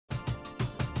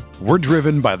We're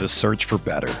driven by the search for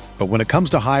better. But when it comes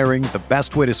to hiring, the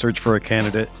best way to search for a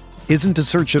candidate isn't to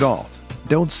search at all.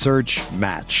 Don't search,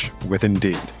 match with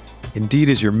Indeed. Indeed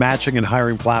is your matching and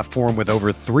hiring platform with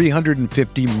over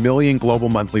 350 million global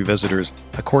monthly visitors,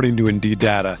 according to Indeed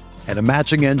data, and a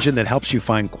matching engine that helps you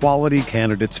find quality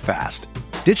candidates fast.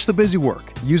 Ditch the busy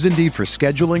work. Use Indeed for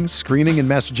scheduling, screening, and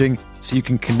messaging so you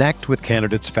can connect with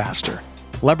candidates faster.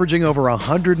 Leveraging over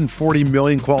 140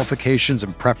 million qualifications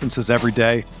and preferences every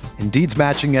day, Indeed's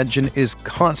matching engine is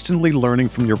constantly learning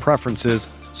from your preferences,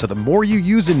 so the more you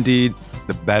use Indeed,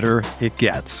 the better it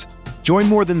gets. Join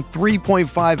more than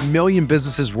 3.5 million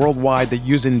businesses worldwide that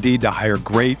use Indeed to hire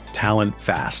great talent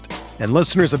fast. And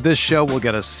listeners of this show will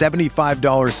get a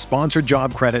 $75 sponsored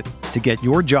job credit to get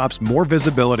your jobs more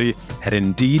visibility at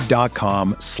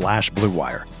Indeed.com/Blue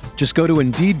Wire. Just go to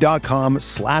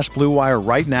Indeed.com/Blue Wire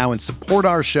right now and support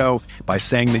our show by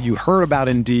saying that you heard about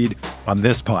Indeed on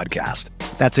this podcast.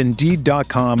 That's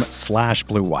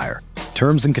Indeed.com/Blue Wire.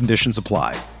 Terms and conditions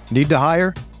apply. Need to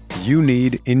hire? You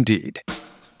need Indeed. A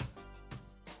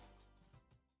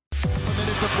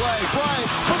minute to play. Bryant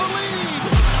for the lead.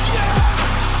 Yeah!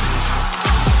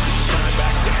 Turn it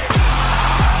back.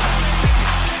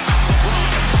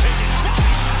 Bryant taking flight.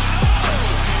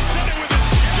 Set it with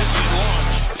his chest and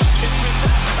launch. It's been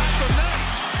that type of night.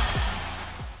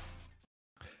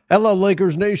 Hello,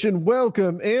 Lakers Nation.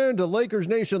 Welcome into Lakers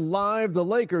Nation Live. The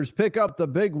Lakers pick up the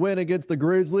big win against the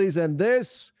Grizzlies, and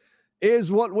this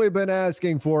is what we've been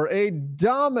asking for. A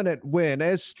dominant win,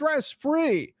 a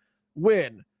stress-free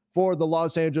win for the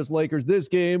Los Angeles Lakers. This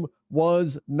game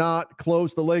was not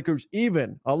close. The Lakers,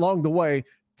 even along the way,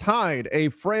 tied a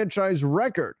franchise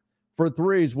record for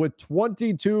threes with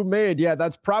 22 made. Yeah,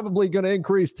 that's probably going to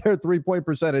increase their three-point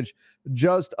percentage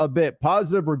just a bit.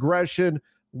 Positive regression.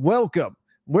 Welcome.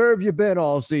 Where have you been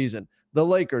all season? The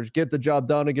Lakers get the job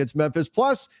done against Memphis.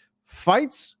 Plus,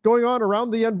 fights going on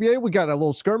around the NBA. We got a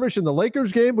little skirmish in the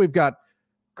Lakers game. We've got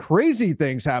crazy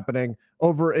things happening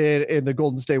over in the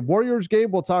Golden State Warriors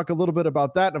game. We'll talk a little bit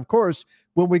about that. And of course,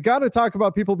 when we got to talk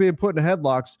about people being put in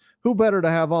headlocks, who better to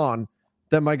have on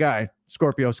than my guy,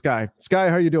 Scorpio Sky. Sky,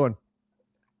 how you doing?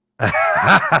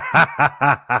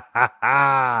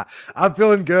 I'm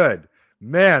feeling good.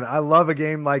 Man, I love a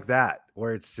game like that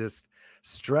where it's just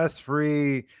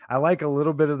stress-free. I like a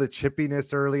little bit of the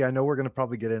chippiness early. I know we're going to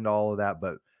probably get into all of that,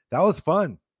 but that was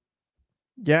fun.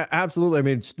 Yeah, absolutely. I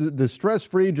mean, the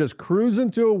stress-free, just cruising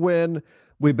to a win.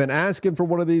 We've been asking for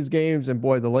one of these games, and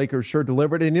boy, the Lakers sure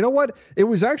delivered. And you know what? It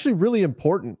was actually really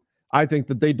important, I think,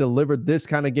 that they delivered this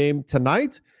kind of game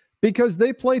tonight because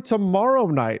they play tomorrow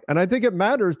night. And I think it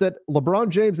matters that LeBron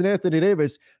James and Anthony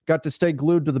Davis got to stay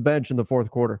glued to the bench in the fourth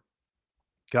quarter.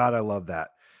 God, I love that.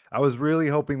 I was really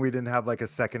hoping we didn't have like a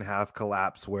second half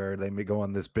collapse where they may go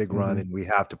on this big run and we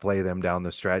have to play them down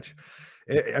the stretch.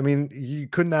 I mean, you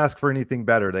couldn't ask for anything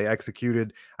better. They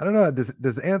executed. I don't know.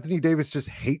 Does Anthony Davis just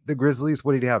hate the Grizzlies?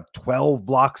 What did he have? 12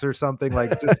 blocks or something?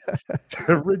 Like just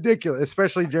ridiculous,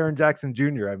 especially Jaren Jackson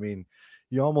Jr. I mean,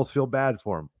 you almost feel bad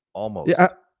for him. Almost. Yeah,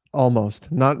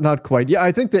 almost. Not quite. Yeah,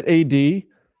 I think that AD,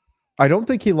 I don't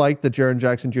think he liked that Jaren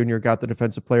Jackson Jr. got the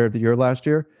Defensive Player of the Year last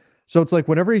year. So it's like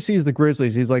whenever he sees the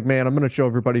Grizzlies, he's like, man, I'm going to show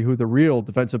everybody who the real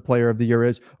Defensive Player of the Year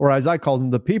is, or as I call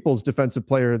him, the People's Defensive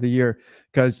Player of the Year,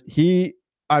 because he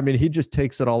just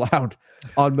takes it all out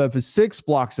on Memphis. 6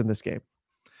 blocks in this game.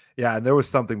 Yeah, and there was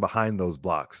something behind those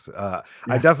blocks.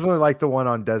 I definitely like the one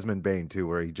on Desmond Bane too,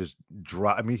 where he just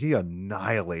he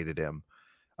annihilated him.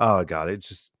 Oh God,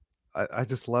 I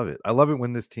just love it. I love it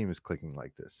when this team is clicking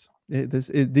like this.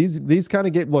 These kind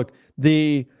of games. Look,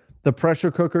 the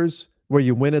pressure cookers where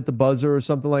you win at the buzzer or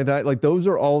something like that. Like those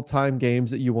are all-time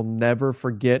games that you will never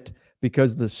forget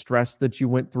because the stress that you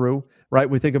went through, right?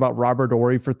 We think about Robert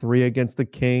Horry for 3 against the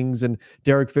Kings and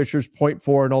Derek Fisher's point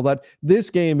 4 and all that. This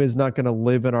game is not going to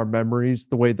live in our memories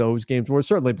the way those games were,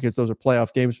 certainly because those are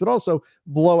playoff games, but also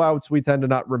blowouts we tend to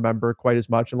not remember quite as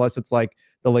much unless it's like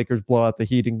the Lakers blow out the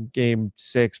Heat in game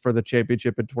 6 for the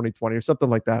championship in 2020 or something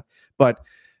like that. But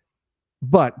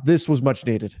this was much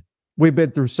needed. We've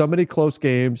been through so many close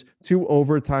games, 2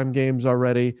 overtime games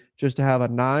already, just to have a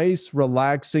nice,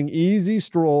 relaxing, easy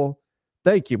stroll.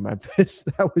 Thank you, Memphis.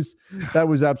 That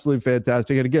was absolutely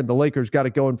fantastic. And again, the Lakers got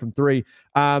it going from 3.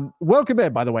 Welcome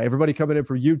in, by the way, everybody coming in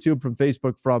from YouTube, from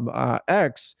Facebook, from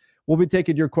X. We'll be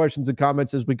taking your questions and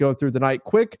comments as we go through the night.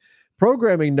 Quick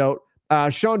programming note.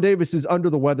 Sean Davis is under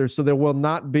the weather, so there will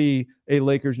not be a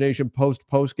Lakers Nation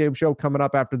post-game show coming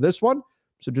up after this one.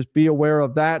 So just be aware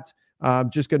of that.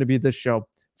 Just going to be this show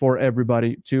for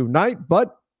everybody tonight,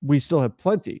 but we still have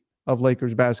plenty of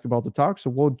Lakers basketball to talk, so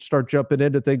we'll start jumping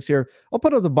into things here. I'll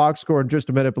put on the box score in just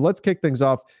a minute, but let's kick things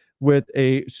off with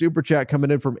a super chat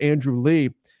coming in from Andrew Lee.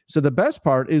 So the best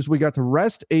part is we got to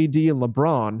rest AD and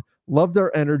LeBron. Love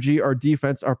their energy, our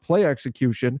defense, our play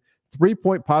execution.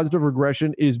 3-point positive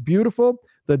regression is beautiful.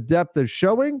 The depth is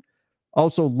showing.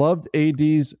 Also loved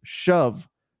AD's shove.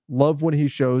 Love when he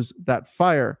shows that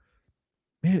fire.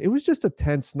 Man, it was just a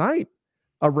tense night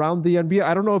around the NBA.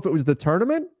 I don't know if it was the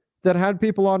tournament that had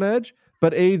people on edge,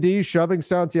 but AD shoving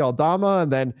Santi Aldama,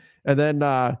 and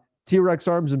then T-Rex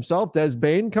arms himself. Des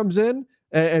Bane comes in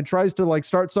and tries to like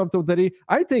start something with it.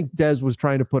 I think Des was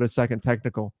trying to put a second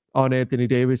technical on Anthony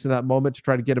Davis in that moment to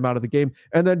try to get him out of the game.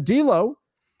 And then D'Lo,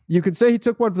 you could say he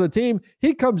took one for the team.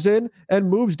 He comes in and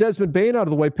moves Desmond Bane out of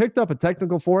the way, picked up a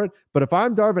technical for it. But if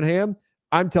I'm Darvin Ham,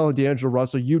 I'm telling D'Angelo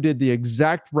Russell, you did the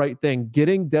exact right thing,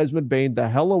 getting Desmond Bane the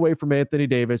hell away from Anthony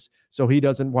Davis so he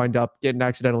doesn't wind up getting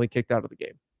accidentally kicked out of the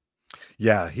game.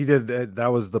 Yeah, he did. That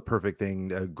was the perfect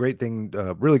thing. A great thing.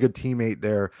 Really good teammate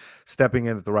there, stepping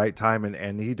in at the right time,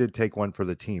 and he did take one for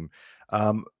the team.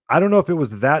 I don't know if it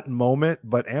was that moment,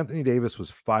 but Anthony Davis was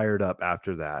fired up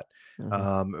after that.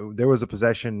 There was a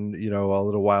possession, a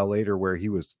little while later where he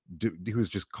was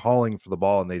just calling for the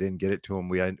ball and they didn't get it to him.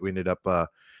 We ended up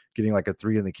getting like a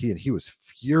 3 in the key, and he was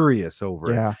furious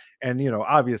over it. And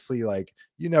obviously, like,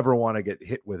 you never want to get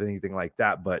hit with anything like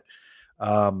that, but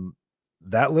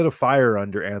that lit a fire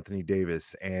under Anthony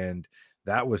Davis, and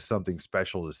that was something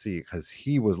special to see because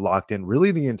he was locked in. Really,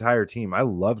 the entire team. I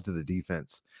loved the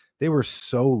defense. They were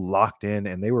so locked in,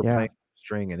 and they were playing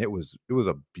string, and it was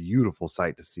a beautiful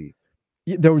sight to see.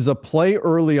 There was a play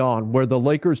early on where the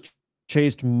Lakers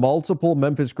chased multiple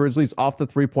Memphis Grizzlies off the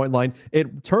 3-point line.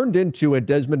 It turned into a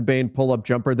Desmond Bane pull-up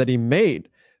jumper that he made.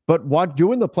 But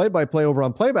doing the play-by-play over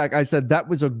on playback, I said that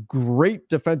was a great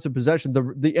defensive possession.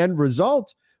 The end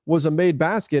result was a made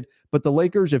basket, but the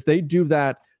Lakers, if they do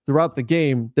that throughout the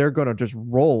game, they're going to just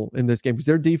roll in this game because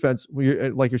their defense,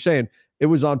 like you're saying, it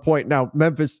was on point. Now,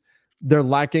 Memphis, they're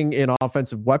lacking in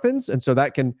offensive weapons, and so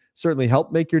that can certainly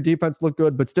help make your defense look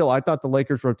good. But still, I thought the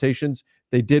Lakers' rotations,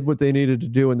 they did what they needed to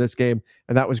do in this game,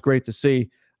 and that was great to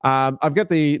see. I've got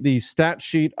the stat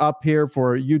sheet up here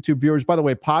for YouTube viewers. By the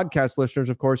way, podcast listeners,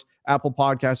 of course, Apple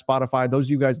Podcasts, Spotify, those of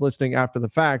you guys listening after the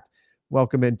fact,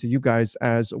 welcome into you guys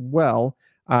as well.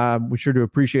 We sure do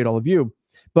appreciate all of you.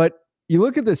 But you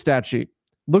look at this stat sheet,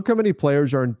 look how many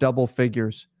players are in double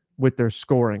figures with their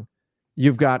scoring.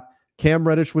 You've got Cam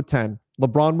Reddish with 10,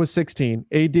 LeBron with 16,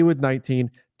 AD with 19,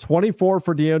 24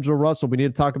 for D'Angelo Russell. We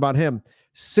need to talk about him.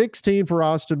 16 for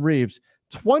Austin Reeves,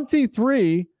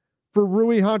 23 for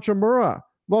Rui Hachimura.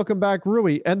 Welcome back,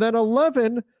 Rui. And then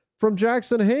 11 from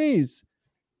Jackson Hayes.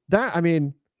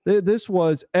 This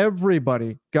was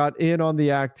everybody got in on the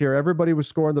act here. Everybody was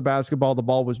scoring the basketball. The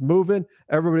ball was moving.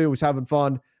 Everybody was having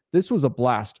fun. This was a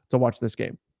blast to watch this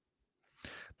game.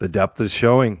 The depth is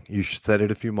showing. You said it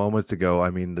a few moments ago.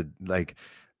 I mean,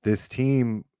 this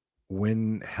team,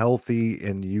 when healthy,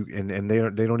 and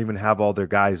they don't even have all their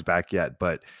guys back yet,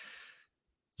 but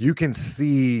you can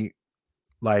see,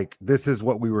 like, this is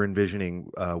what we were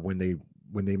envisioning when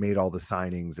they made all the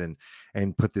signings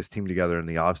and put this team together in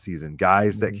the offseason.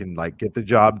 Guys that can, like, get the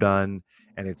job done,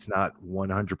 and it's not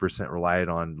 100% reliant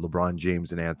on LeBron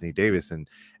James and Anthony Davis. And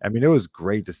I mean, it was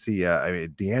great to see.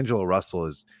 D'Angelo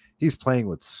Russell he's playing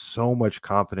with so much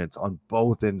confidence on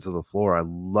both ends of the floor. I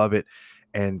love it.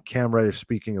 And Cam Reddish,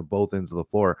 speaking of both ends of the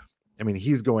floor, I mean,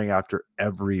 he's going after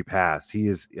every pass. He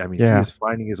is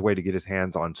finding his way to get his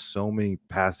hands on so many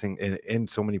passing in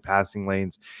so many passing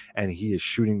lanes, and he is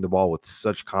shooting the ball with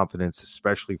such confidence,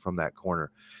 especially from that corner.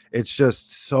 It's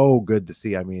just so good to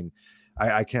see. I mean,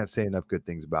 I can't say enough good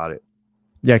things about it.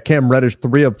 Yeah, Cam Reddish,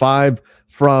 3 of 5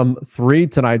 from 3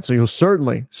 tonight. So you'll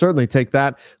certainly take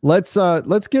that. Let's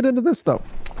get into this though.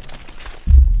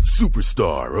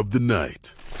 Superstar of the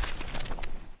night.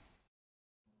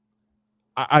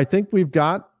 I think we've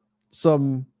got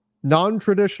some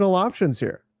non-traditional options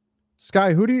here.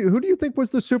 Sky, who do you think was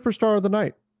the superstar of the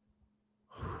night?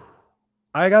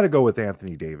 I got to go with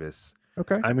Anthony Davis.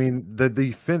 Okay. I mean, the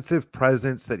defensive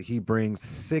presence that he brings,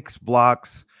 6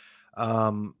 blocks.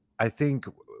 I think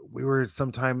we were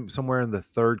somewhere in the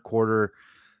third quarter.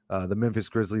 The Memphis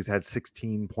Grizzlies had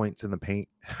 16 points in the paint,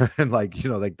 and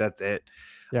that's it.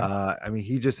 Yeah. I mean,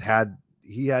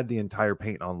 he had the entire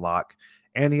paint on lock,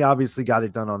 and he obviously got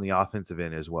it done on the offensive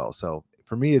end as well. So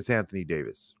for me, it's Anthony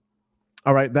Davis.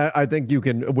 All right, that I think you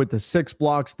can, with the 6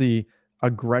 blocks, the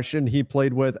aggression he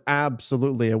played with,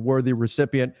 absolutely a worthy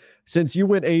recipient. Since you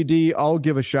went AD, I'll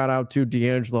give a shout out to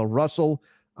D'Angelo Russell.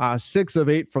 6 of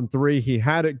 8 from 3. He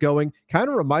had it going. Kind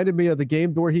of reminded me of the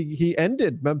game where he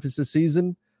ended Memphis'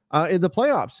 season in the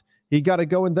playoffs. He got it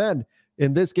going then.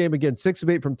 in this game. Again, 6 of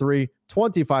 8 from 3,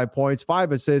 25 points,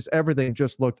 5 assists. Everything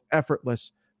just looked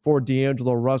effortless for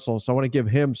D'Angelo Russell. So I want to give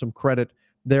him some credit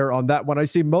there on that one. I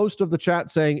see most of the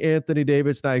chat saying Anthony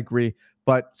Davis, and I agree.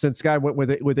 But since Sky went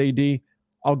with AD,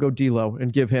 I'll go D'Lo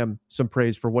and give him some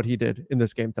praise for what he did in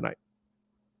this game tonight.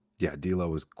 Yeah, D'Lo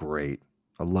was great.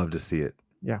 I love to see it.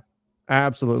 Yeah,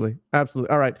 absolutely. Absolutely.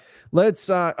 All right. Let's,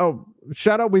 shout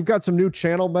out. We've got some new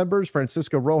channel members,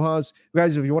 Francisco Rojas.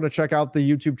 Guys, if you want to check out the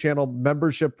YouTube channel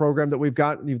membership program that we've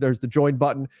got, there's the join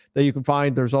button that you can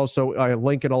find. There's also a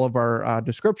link in all of our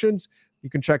descriptions.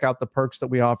 You can check out the perks that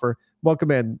we offer.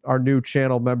 Welcome in our new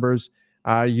channel members.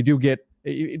 You do get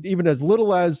even as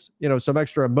little as, some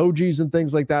extra emojis and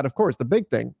things like that. Of course, the big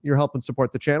thing, you're helping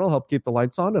support the channel, help keep the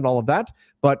lights on and all of that,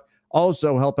 but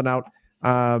also helping out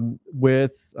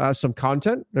with some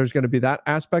content. There's going to be that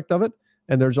aspect of it.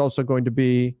 And there's also going to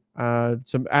be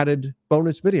some added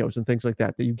bonus videos and things like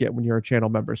that you get when you're a channel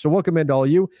member. So welcome into all of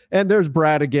you. And there's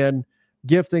Brad again,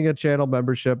 gifting a channel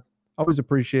membership. Always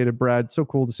appreciated, Brad. So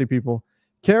cool to see people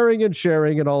caring and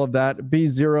sharing and all of that.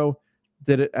 B0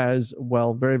 did it as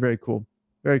well. Very, very cool.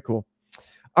 Very cool.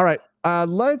 All right.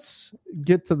 Let's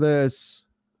get to this.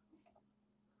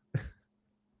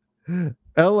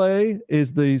 LA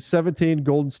is the 17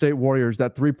 Golden State Warriors.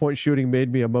 That 3-point shooting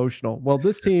made me emotional. Well,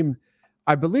 this team,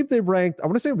 I believe they ranked, I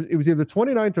want to say it was either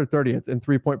 29th or 30th in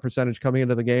 3-point percentage coming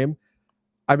into the game.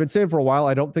 I've been saying for a while,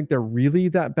 I don't think they're really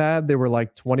that bad. They were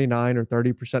like 29 or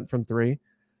 30% from three.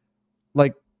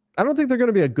 Like, I don't think they're going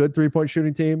to be a good 3-point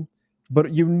shooting team,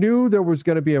 but you knew there was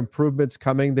going to be improvements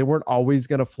coming. They weren't always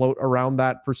going to float around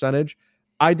that percentage.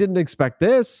 I didn't expect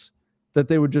this, that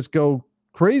they would just go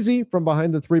crazy from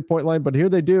behind the 3-point line, but here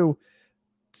they do.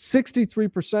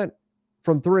 63%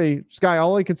 from three. Sky,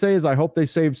 all I can say is I hope they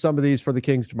save some of these for the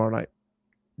Kings tomorrow night.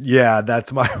 Yeah,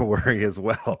 that's my worry as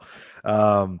well.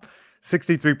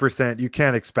 63%, you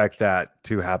can't expect that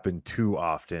to happen too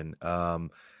often.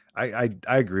 I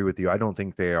agree with you. I don't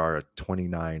think they are a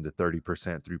 29 to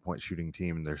 30% 3-point shooting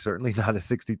team. They're certainly not a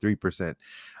 63%.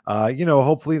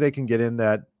 Hopefully they can get in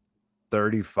that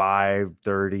 35,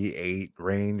 38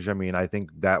 range. I mean, I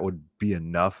think that would be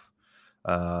enough.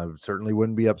 Certainly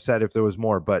wouldn't be upset if there was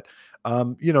more, but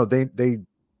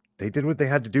they did what they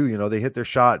had to do. They hit their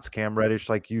shots. Cam Reddish,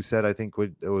 like you said, I think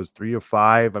it was 3 of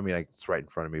 5. I mean, it's right in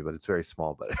front of me, but it's very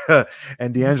small. But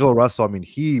and D'Angelo Russell, I mean,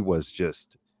 he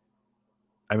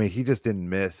just didn't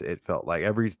miss. It felt like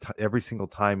every single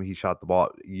time he shot the ball,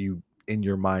 you in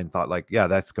your mind thought like, yeah,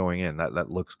 that's going in.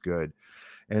 That looks good.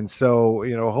 And so,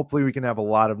 hopefully we can have a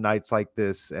lot of nights like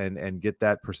this and get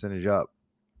that percentage up.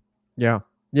 Yeah.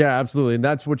 Yeah, absolutely. And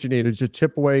that's what you need is just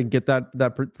chip away and get that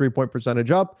 3-point percentage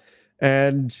up.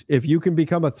 And if you can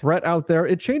become a threat out there,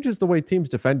 it changes the way teams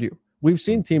defend you. We've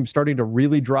seen teams starting to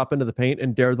really drop into the paint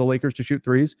and dare the Lakers to shoot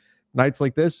threes. Nights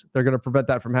like this, they're going to prevent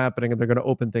that from happening, and they're going to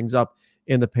open things up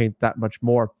in the paint that much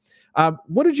more.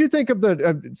 What did you think of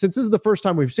since this is the first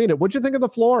time we've seen it, what did you think of the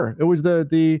floor? It was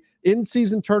the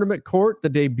in-season tournament court, the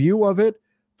debut of it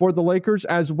for the Lakers,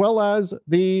 as well as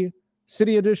the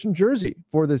City Edition jersey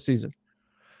for this season.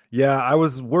 Yeah, I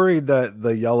was worried that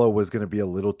the yellow was going to be a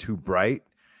little too bright,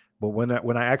 but when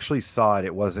I actually saw it,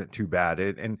 it wasn't too bad.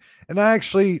 And I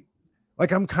actually,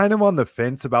 I'm kind of on the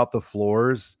fence about the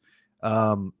floors.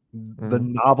 The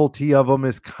novelty of them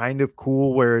is kind of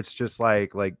cool, where it's just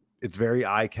like it's very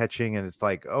eye-catching, and it's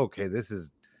like, okay, this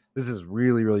is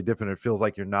really, really different. It feels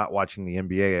like you're not watching the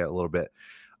NBA a little bit.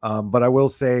 But I will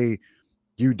say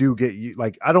you do get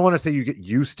I don't want to say you get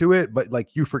used to it, but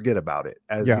you forget about it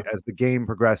as the game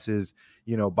progresses.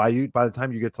 By the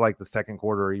time you get to the second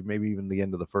quarter, or maybe even the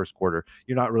end of the first quarter,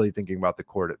 you're not really thinking about the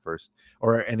court at first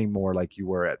or anymore like you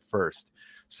were at first.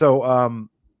 So and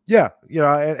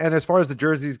as far as the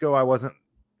jerseys go, I wasn't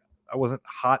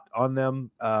hot on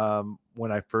them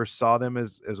when I first saw them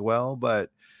as well, but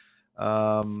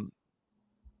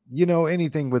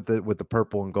anything with the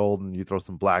purple and gold, and you throw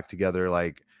some black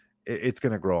together, it's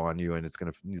going to grow on you, and it's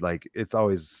going to it's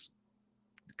always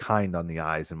kind on the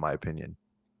eyes, in my opinion.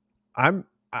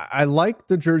 I like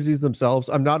the jerseys themselves.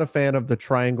 I'm not a fan of the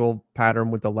triangle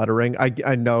pattern with the lettering.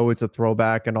 I know it's a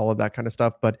throwback and all of that kind of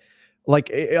stuff, but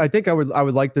I think I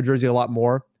would like the jersey a lot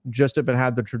more just if it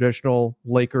had the traditional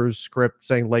Lakers script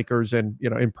saying Lakers in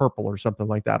purple or something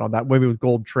like that on that, maybe with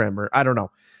gold trim, or I don't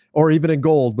know, or even in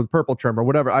gold with purple trim or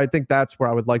whatever. I think that's where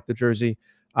I would like the jersey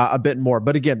a bit more.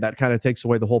 But again, that kind of takes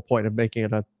away the whole point of making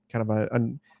it a kind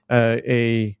of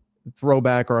a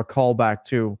throwback or a callback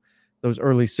to those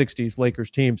early 60s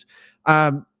Lakers teams.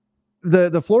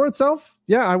 The floor itself,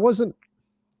 yeah, I was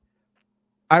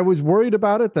worried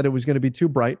about it, that it was going to be too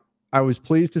bright. I was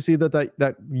pleased to see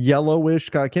that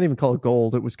yellowish, I can't even call it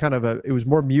gold. It was it was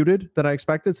more muted than I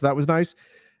expected. So that was nice.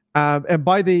 And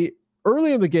by the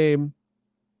early in the game,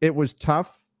 it was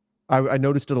tough. I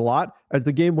noticed it a lot. As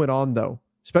the game went on, though,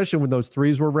 especially when those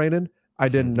threes were raining, I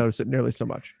didn't notice it nearly so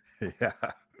much. Yeah.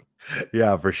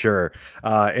 Yeah, for sure.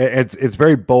 It's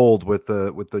very bold with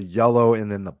the yellow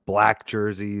and then the black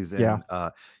jerseys and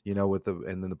with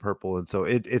and then the purple, and so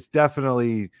it's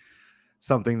definitely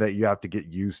something that you have to get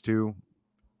used to.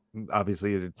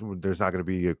 Obviously, there's not going to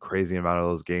be a crazy amount of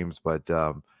those games, but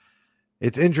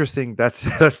it's interesting. That's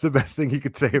the best thing you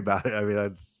could say about it. I mean,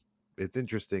 it's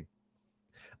interesting.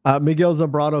 Miguel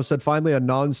Zambrano said, finally a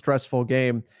non-stressful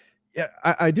game. Yeah,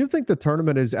 I do think the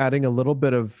tournament is adding a little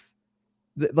bit of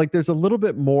there's a little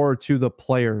bit more to the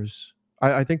players.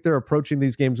 I think they're approaching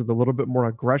these games with a little bit more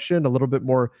aggression, a little bit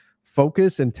more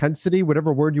focus, intensity,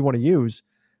 whatever word you want to use.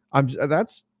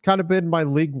 That's kind of been my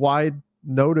league-wide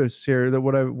notice here, that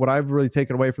what I've really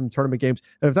taken away from the tournament games.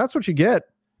 And if that's what you get,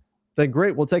 then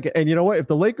great, we'll take it. And you know what? If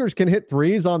the Lakers can hit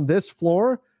threes on this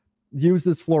floor, use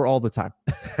this floor all the time.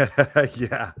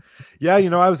 Yeah.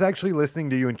 I was actually listening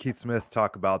to you and Keith Smith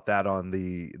talk about that on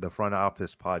the Front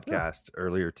Office podcast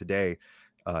earlier today.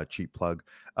 Cheap plug.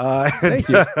 Thank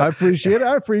you. I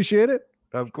appreciate it.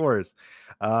 Of course.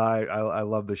 I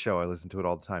love the show. I listen to it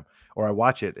all the time, or I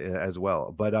watch it as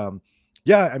well. But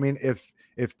I mean,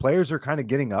 if players are kind of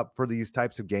getting up for these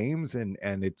types of games and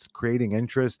it's creating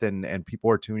interest and people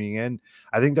are tuning in,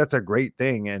 I think that's a great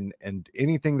thing. And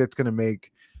anything that's going to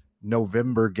make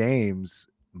November games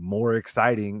more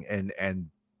exciting and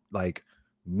like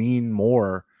mean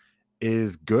more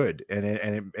is good, and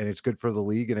it's good for the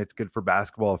league, and it's good for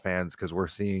basketball fans because we're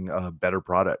seeing a better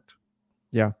product.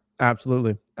 Yeah,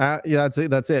 absolutely.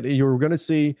 That's it. You're going to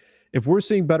see, if we're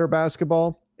seeing better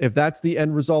basketball, if that's the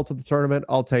end result of the tournament,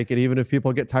 I'll take it. Even if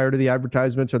people get tired of the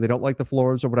advertisements or they don't like the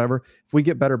floors or whatever, if we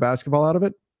get better basketball out of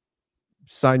it,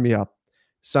 sign me up.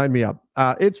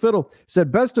 It's Fiddle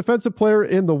said, best defensive player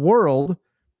in the world,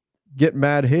 get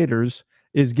mad haters,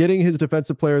 is getting his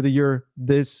defensive player of the year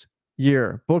this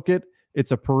year. Book it.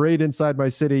 It's a parade inside my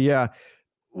city. Yeah.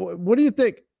 What do you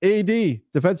think? AD,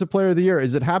 defensive player of the year.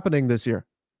 Is it happening this year?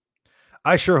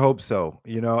 I sure hope so.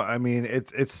 I mean,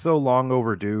 it's so long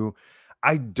overdue.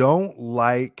 I don't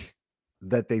like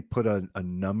that they put a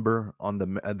number on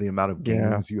the amount of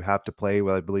games you have to play.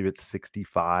 Well, I believe it's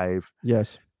 65.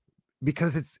 Yes.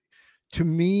 Because to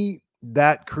me,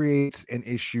 that creates an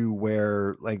issue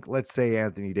where, like, let's say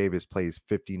Anthony Davis plays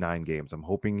 59 games. I'm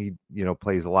hoping he,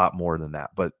 plays a lot more than that.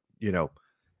 But,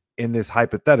 in this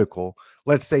hypothetical,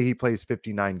 let's say he plays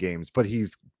 59 games, but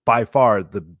he's by far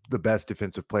the best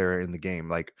defensive player in the game,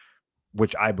 like,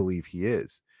 which I believe he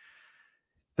is.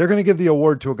 They're going to give the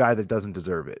award to a guy that doesn't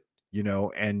deserve it,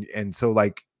 and so,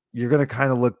 like, you're going to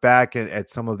kind of look back at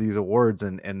some of these awards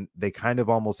and they kind of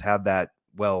almost have that,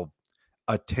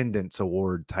 attendance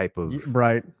award type of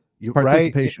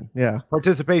participation. Right? Yeah.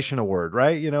 Participation award,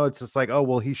 right? It's just like, oh,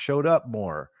 well, he showed up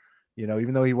more,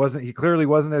 even though he clearly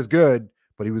wasn't as good,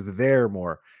 but he was there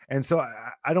more. And so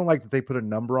I don't like that they put a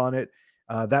number on it.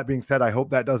 That being said, I hope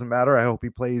that doesn't matter. I hope he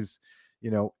plays,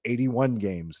 81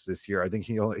 games this year. I think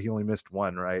he only missed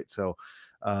one, right? So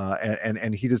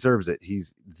and he deserves it.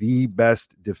 He's the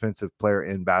best defensive player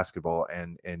in basketball,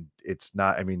 and it's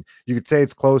not, I mean, you could say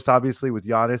it's close, obviously, with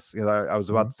Giannis. I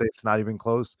was about to say it's not even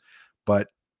close, but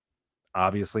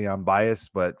obviously I'm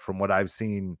biased, but from what I've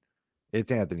seen,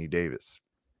 it's Anthony Davis.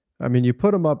 I mean, you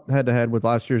put him up head to head with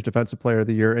last year's defensive player of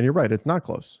the year, and you're right, it's not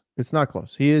close.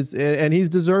 He is, and he's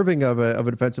deserving of a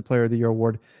defensive player of the year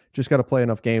award. Just got to play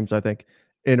enough games, I think,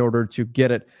 in order to get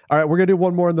it. All right, we're going to do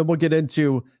one more, and then we'll get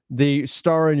into the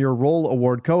Star in Your Role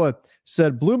award. Koa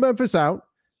said, blew Memphis out,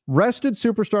 rested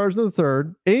superstars in the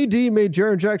third. AD made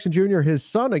Jaren Jackson Jr. his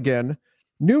son again.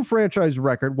 New franchise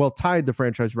record, tied the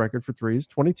franchise record for threes,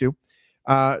 22.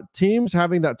 Teams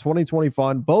having that 2020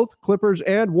 fun. Both Clippers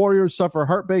and Warriors suffer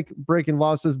heartbreaking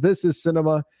losses. This is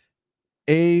cinema.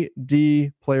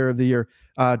 AD player of the year,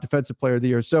 defensive player of the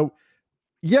year. So,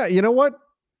 yeah, you know what?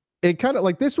 It kind of,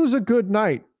 like, this was a good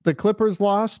night. The Clippers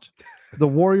lost, the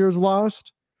Warriors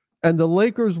lost, and the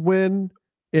Lakers win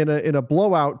in a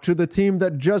blowout to the team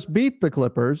that just beat the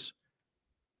Clippers.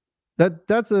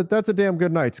 That's a damn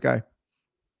good night, Sky.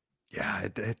 Yeah,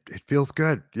 it feels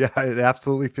good. Yeah, it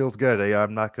absolutely feels good.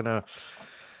 I'm not gonna.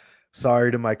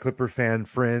 Sorry to my Clipper fan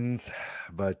friends,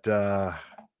 but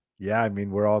yeah, I mean,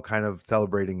 we're all kind of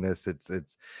celebrating this. It's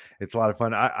a lot of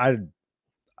fun. I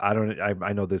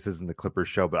know this isn't the Clippers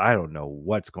show, but I don't know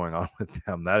what's going on with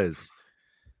them.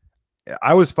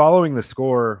 I was following the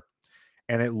score,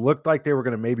 and it looked like they were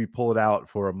going to maybe pull it out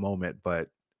for a moment, but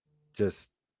just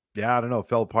Yeah, I don't know,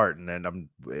 fell apart, and then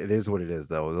it is what it is,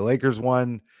 though. The Lakers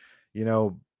won, you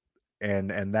know,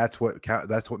 and that's what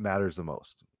matters the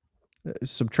most.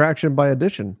 Subtraction by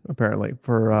addition, apparently,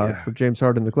 Yeah, for James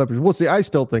Harden and the Clippers. We'll see. I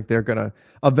still think they're gonna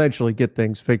eventually get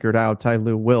things figured out. Ty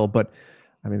Lue will, but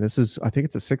I mean, I think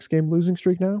it's a 6-game losing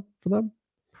streak now for them.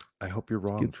 I hope you're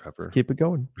wrong, Trevor. Let's keep it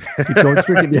going. Keep going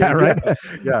streaking. Yeah, right.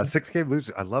 Yeah, 6-game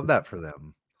losing. I love that for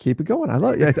them. Keep it going. I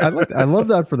love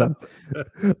that for them.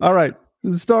 All right.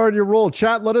 The star in your role.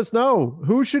 Chat, let us know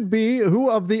who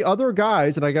of the other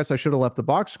guys, and I guess I should have left the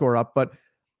box score up, but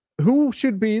who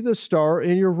should be the star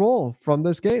in your role from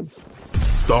this game?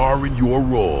 Star in your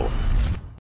role.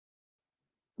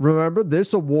 Remember,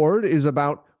 this award is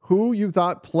about who you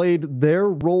thought played their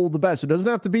role the best. It doesn't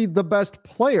have to be the best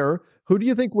player. Who do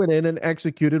you think went in and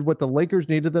executed what the Lakers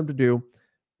needed them to do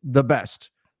the best?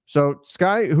 So,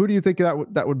 Sky, who do you think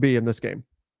that would be in this game?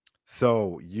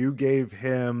 So you gave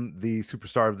him the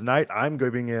superstar of the night. I'm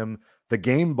giving him the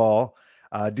game ball,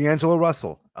 D'Angelo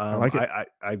Russell. I like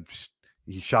it.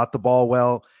 He shot the ball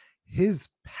well. His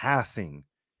passing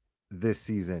this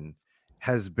season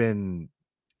has been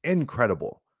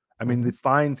incredible. I mean, the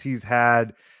finds he's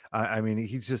had. I mean,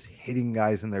 he's just hitting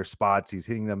guys in their spots. He's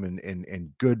hitting them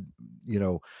in good,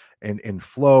 and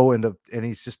flow, and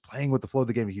he's just playing with the flow of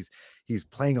the game. He's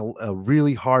playing a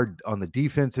really hard on the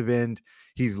defensive end.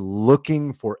 He's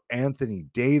looking for Anthony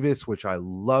Davis, which I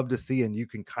love to see, and you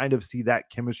can kind of see that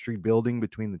chemistry building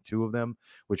between the two of them,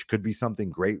 which could be something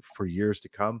great for years to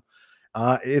come.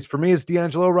 It's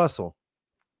D'Angelo Russell.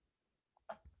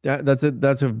 Yeah, that's it.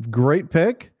 That's a great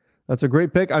pick. That's a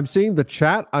great pick. I'm seeing the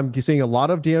chat. I'm seeing a lot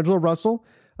of D'Angelo Russell.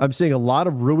 I'm seeing a lot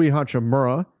of Rui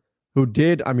Hachimura, who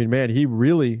did. I mean, man, he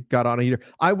really got on a heater.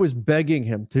 I was begging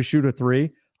him to shoot a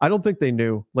 3. I don't think they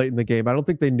knew late in the game. I don't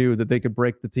think they knew that they could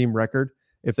break the team record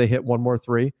if they hit one more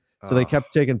 3. So they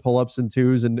kept taking pull-ups and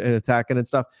 2s and attacking and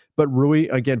stuff. But Rui,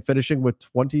 again, finishing with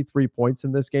 23 points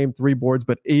in this game, 3 boards,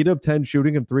 but 8 of 10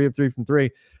 shooting and 3 of 3 from 3.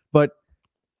 But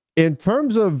in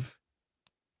terms of,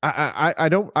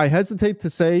 I hesitate to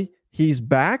say he's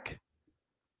back,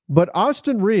 but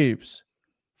Austin Reeves,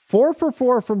 4 for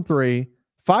 4 from 3,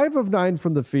 5 of 9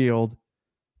 from the field,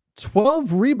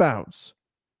 12 rebounds,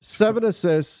 7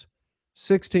 assists,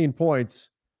 16 points.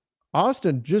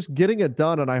 Austin just getting it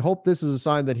done, and I hope this is a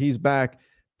sign that he's back.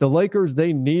 The Lakers,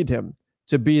 they need him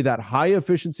to be that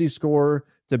high-efficiency scorer,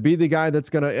 to be the guy that's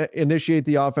going to initiate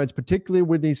the offense, particularly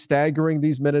when he's staggering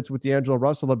these minutes with D'Angelo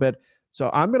Russell a bit. So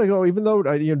I'm going to go, even though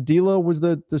D'Lo was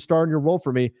the star in your role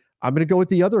for me, I'm going to go with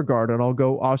the other guard, and I'll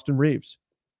go Austin Reeves.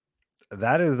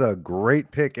 That is a great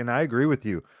pick, and I agree with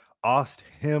you.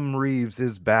 Austin Reeves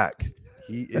is back.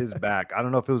 He is back. I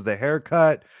don't know if it was the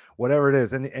haircut, whatever it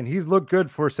is, and he's looked good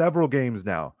for several games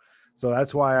now. So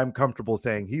that's why I'm comfortable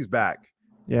saying he's back.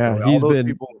 Yeah, so he's all those been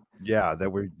people,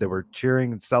 that were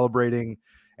cheering and celebrating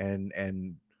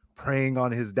and preying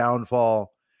on his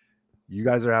downfall. You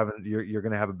guys are you're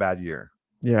going to have a bad year.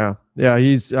 Yeah.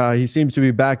 He seems to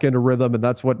be back into rhythm, and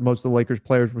that's what most of the Lakers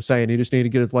players were saying. He just needed to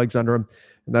get his legs under him,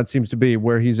 and that seems to be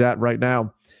where he's at right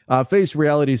now. Face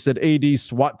Reality said AD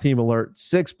SWAT team alert,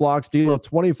 6 blocks, D'Lo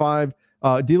 25.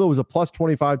 D'Lo was a plus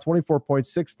 25, 24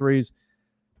 points, 6 threes.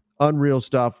 Unreal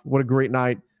stuff. What a great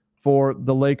night for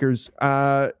the Lakers.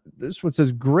 This one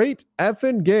says great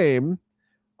effing game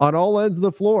on all ends of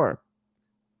the floor.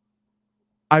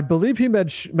 I believe he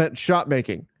meant shot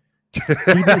making.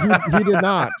 He did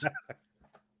not.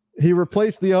 He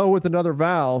replaced the O with another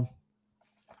vowel.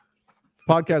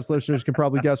 Podcast listeners can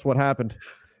probably guess what happened.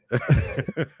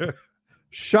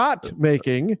 Shot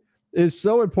making is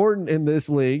so important in this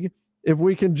league. If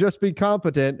we can just be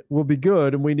competent, we'll be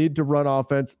good, and we need to run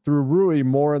offense through Rui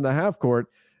more in the half court.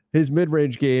 His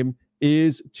mid-range game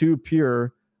is too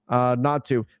pure not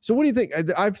to. So what do you think?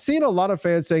 I've seen a lot of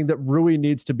fans saying that Rui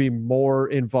needs to be more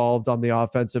involved on the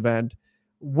offensive end.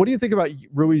 What do you think about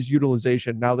Rui's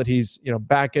utilization now that he's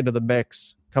back into the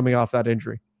mix coming off that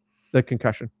injury, the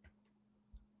concussion?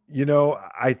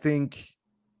 I think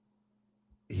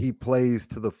he plays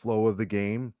to the flow of the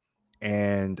game,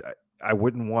 and I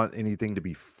wouldn't want anything to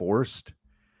be forced.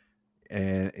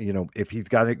 And if he's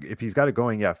got it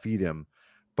going, feed him.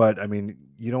 But I mean,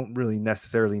 you don't really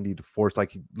necessarily need to force.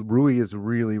 Like Rui is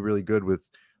really, really good with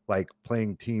like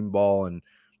playing team ball and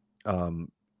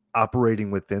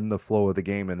operating within the flow of the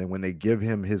game. And then when they give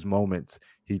him his moments,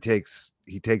 he takes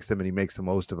them and he makes the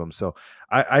most of them. So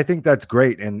I think that's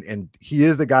great. And he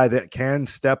is the guy that can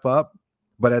step up,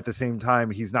 but at the same time,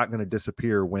 he's not going to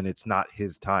disappear when it's not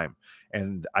his time.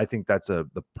 And I think that's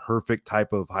the perfect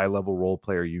type of high level role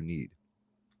player you need.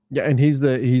 Yeah, and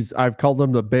I've called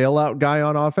him the bailout guy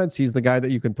on offense. He's the guy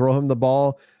that you can throw him the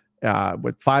ball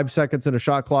with 5 seconds in a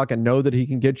shot clock and know that he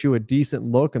can get you a decent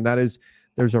look. And there's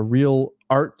a real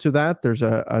art to that. There's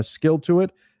a skill to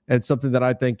it, and something that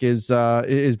I think is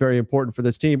very important for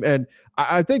this team. And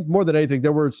I think more than anything,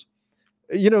 there was,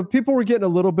 people were getting a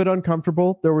little bit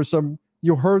uncomfortable. There were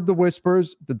you heard the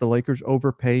whispers. Did the Lakers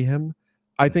overpay him?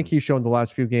 I think he's shown the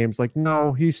last few games, like,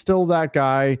 no, he's still that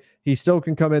guy. He still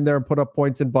can come in there and put up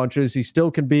points in bunches. He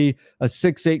still can be a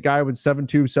 6'8" guy with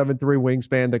 7'2", 7'3"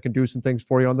 wingspan that can do some things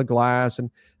for you on the glass and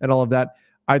all of that.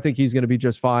 I think he's going to be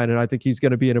just fine, and I think he's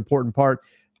going to be an important part.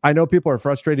 I know people are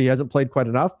frustrated he hasn't played quite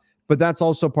enough, but that's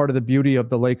also part of the beauty of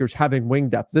the Lakers having wing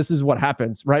depth. This is what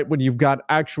happens, right? When you've got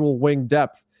actual wing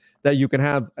depth, that you can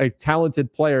have a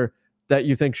talented player that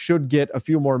you think should get a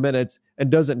few more minutes and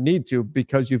doesn't need to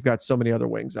because you've got so many other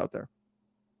wings out there.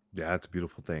 Yeah, that's a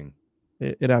beautiful thing.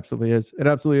 It absolutely is. It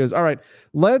absolutely is. All right,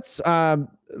 let's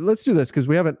do this because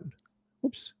we haven't.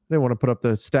 Oops, I didn't want to put up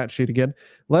the stat sheet again.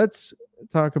 Let's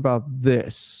talk about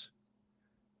this.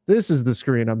 This is the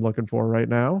screen I'm looking for right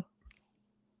now,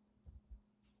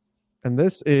 and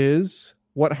this is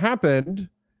what happened.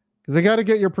 Because I got to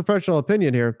get your professional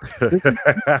opinion here.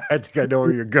 I think I know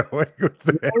where you're going with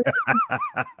that.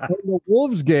 The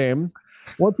Wolves game,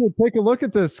 once you take a look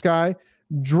at this guy,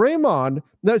 Draymond.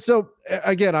 So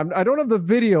again, I don't have the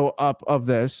video up of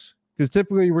this because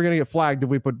typically we're going to get flagged if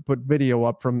we put video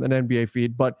up from an NBA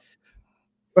feed. But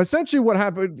essentially what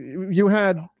happened, you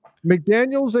had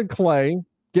McDaniels and Clay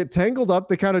get tangled up.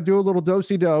 They kind of do a little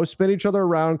do-si-do, spin each other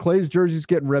around. Clay's jersey's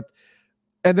getting ripped.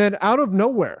 And then out of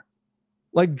nowhere,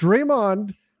 like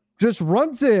Draymond just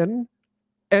runs in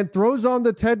and throws on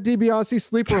the Ted DiBiase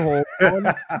sleeper hold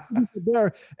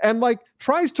there and like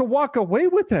tries to walk away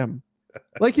with him.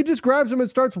 Like he just grabs him and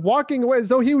starts walking away as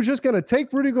though he was just going to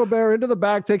take Rudy Gobert into the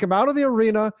back, take him out of the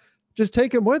arena, just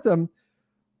take him with him.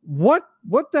 What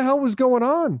the hell was going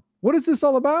on? What is this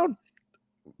all about?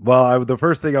 Well, the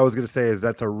first thing I was going to say is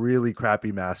that's a really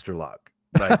crappy master lock.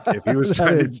 Like if he was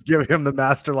trying to give him the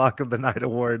master lock of the night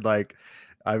award, like,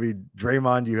 I mean,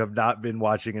 Draymond, you have not been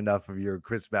watching enough of your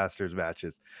Chris Masters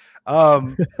matches.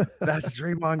 That's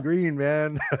Draymond Green,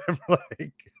 man.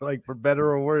 like for better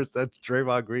or worse, that's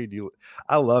Draymond Green.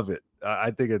 I love it.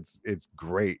 I think it's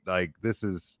great. Like this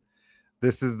is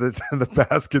the the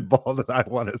basketball that I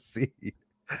want to see.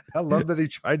 I love that he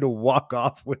tried to walk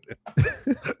off with it.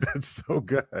 That's so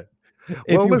good. If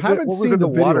you haven't seen the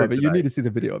video of it, you need to see the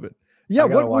video of it. Yeah,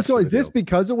 what was going? Is this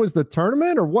because it was the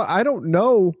tournament or what? I don't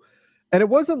know. And it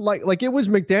wasn't like it was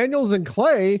McDaniels and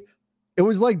Clay. It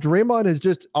was like Draymond has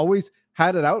just always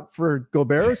had it out for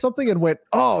Gobert or something and went,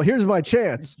 oh, here's my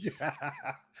chance.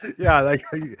 Yeah. Like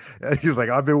he's like,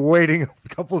 I've been waiting a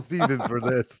couple seasons for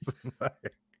this.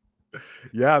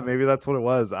 Yeah, maybe that's what it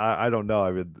was. I don't know.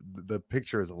 I mean, the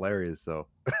picture is hilarious. So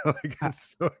like,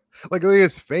 look at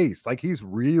his face. Like he's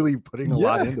really putting a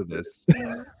lot into this.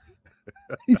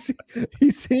 He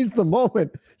sees the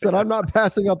moment, said, I'm not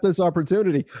passing up this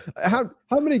opportunity. How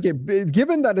many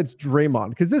given that it's Draymond,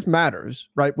 because this matters,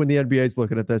 right? When the NBA is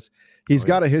looking at this, he's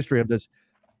got a history of this.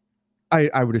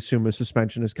 I would assume a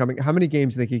suspension is coming. How many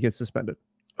games do you think he gets suspended?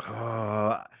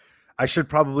 I should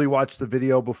probably watch the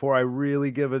video before I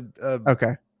really give it.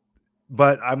 Okay.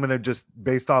 But I'm going to just,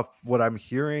 based off what I'm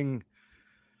hearing,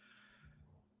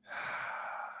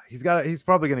 he's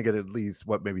probably going to get at least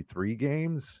maybe 3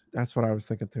 games. That's what I was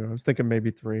thinking too. I was thinking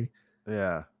maybe 3.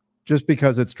 Yeah. Just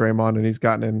because it's Draymond and he's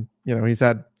gotten in, he's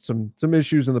had some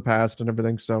issues in the past and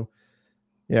everything. So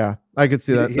yeah, I could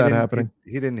see that happening.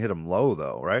 He didn't hit him low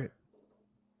though, right?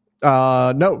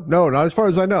 No, not as far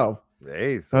as I know.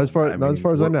 Hey, not as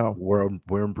far as I know.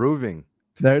 We're improving.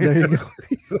 There you go.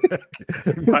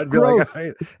 I'd be like,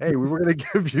 hey, we were going to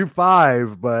give you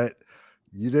 5, but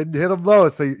you didn't hit them low,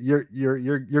 so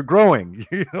you're growing.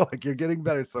 Like you're getting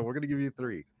better, so we're going to give you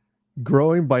 3.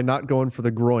 Growing by not going for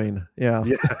the groin. Yeah,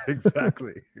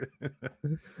 exactly.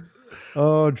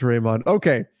 Oh, Draymond.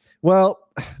 Okay, well,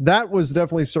 that was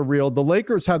definitely surreal. The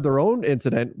Lakers had their own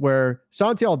incident where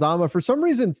Santi Aldama, for some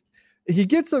reason, he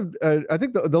gets I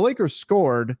think the Lakers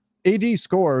scored. AD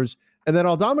scores, and then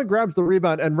Aldama grabs the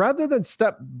rebound, and rather than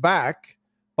step back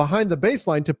behind the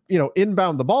baseline to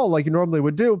inbound the ball like you normally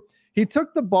would do, he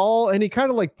took the ball and he kind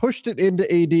of like pushed it into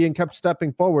AD and kept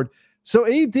stepping forward. So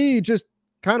AD just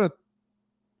kind of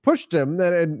pushed him,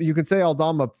 and you can say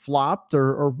Aldama flopped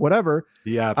or whatever.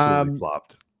 He absolutely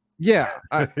flopped. Yeah,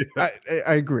 I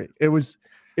agree. It was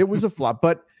a flop,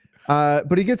 but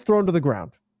he gets thrown to the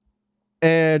ground,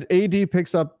 and AD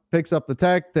picks up the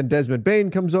tech. Then Desmond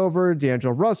Bane comes over.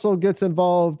 D'Angelo Russell gets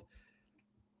involved.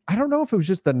 I don't know if it was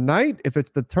just the night, if it's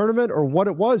the tournament or what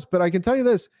it was, but I can tell you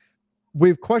this.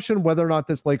 We've questioned whether or not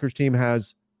this Lakers team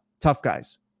has tough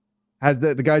guys. has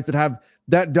the guys that have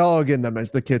that dog in them,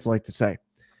 as the kids like to say.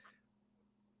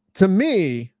 To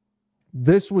me,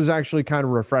 this was actually kind of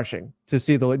refreshing to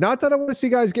see not that I want to see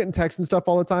guys getting texts and stuff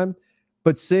all the time,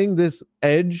 but seeing this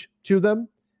edge to them,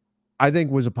 I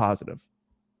think was a positive.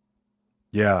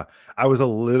 Yeah, I was a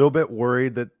little bit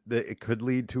worried that it could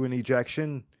lead to an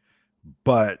ejection,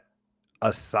 but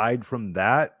aside from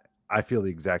that, I feel the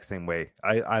exact same way.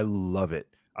 I love it.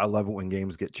 I love it when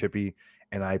games get chippy,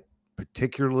 and I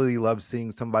particularly love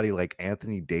seeing somebody like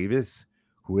Anthony Davis,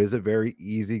 who is a very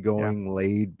easygoing,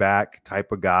 laid back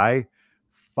type of guy,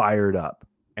 fired up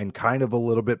and kind of a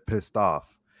little bit pissed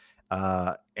off.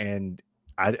 And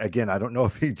I don't know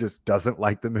if he just doesn't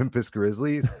like the Memphis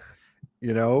Grizzlies,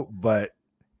 but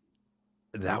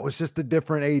that was just a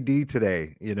different AD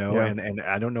today, and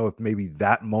I don't know if maybe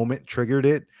that moment triggered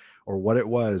it or what it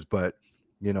was, but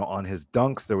on his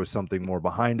dunks, there was something more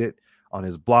behind it. On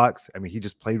his blocks, I mean, he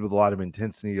just played with a lot of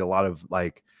intensity, a lot of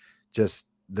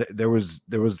there was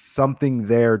something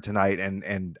there tonight.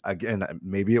 And again,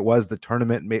 maybe it was the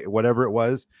tournament, whatever it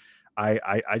was.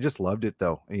 I just loved it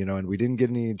though, and we didn't get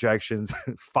any ejections.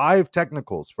 5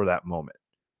 technicals for that moment,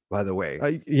 by the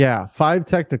way. 5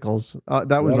 technicals.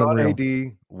 That was one unreal. on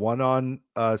AD, one on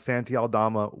Santi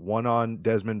Aldama, one on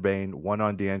Desmond Bain, one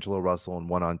on D'Angelo Russell, and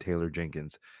one on Taylor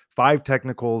Jenkins. 5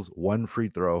 technicals, 1 free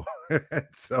throw.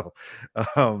 So,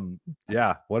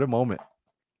 what a moment.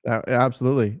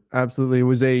 Absolutely.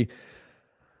 It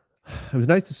was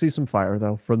nice to see some fire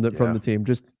though from the team.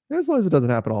 Just as long as it doesn't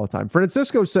happen all the time.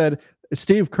 Francisco said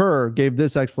Steve Kerr gave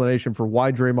this explanation for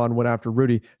why Draymond went after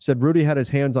Rudy. Said Rudy had his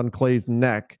hands on Clay's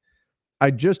neck.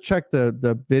 I just checked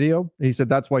the video. He said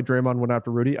that's why Draymond went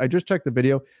after Rudy. I just checked the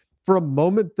video. For a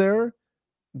moment there,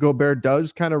 Gobert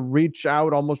does kind of reach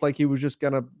out almost like he was just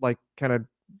gonna kind of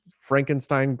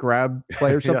Frankenstein grab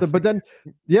Clay or something. But then,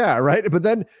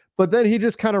 But then he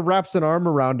just kind of wraps an arm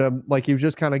around him, like he was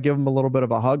just kind of give him a little bit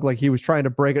of a hug, like he was trying to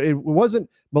break it. It wasn't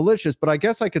malicious, but I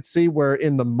guess I could see where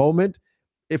in the moment,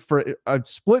 if for a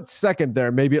split second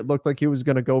there, maybe it looked like he was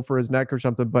going to go for his neck or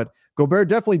something. But Gobert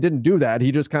definitely didn't do that.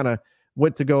 He just kind of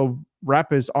went to go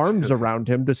wrap his arms around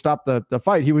him to stop the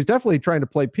fight. He was definitely trying to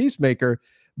play peacemaker,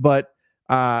 but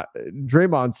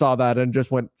Draymond saw that and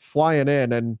just went flying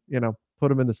in and,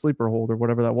 put him in the sleeper hold or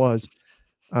whatever that was.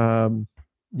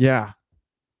 Yeah.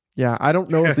 I don't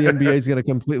know if the NBA is going to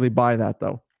completely buy that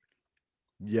though.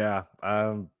 Yeah.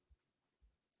 I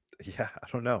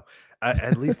don't know.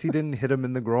 At least he didn't hit him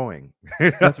in the groin.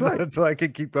 That's right. That's all I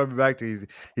can keep coming back to. He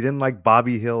didn't like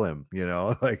Bobby Hill him,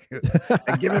 like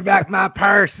give me back my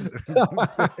purse.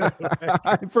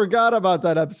 I forgot about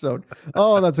that episode.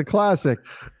 Oh, that's a classic.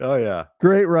 Oh yeah.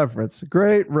 Great reference.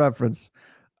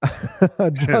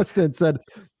 Justin said,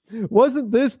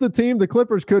 wasn't this the team the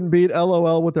Clippers couldn't beat?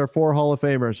 LOL with their 4 Hall of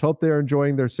Famers. Hope they're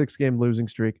enjoying their 6-game losing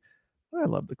streak. I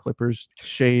love the Clippers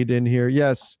shade in here.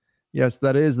 Yes,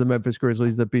 that is the Memphis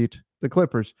Grizzlies that beat the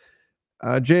Clippers.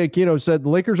 Jay Aquino said the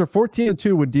Lakers are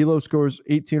 14-2 when D'Lo scores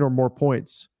 18 or more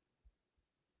points.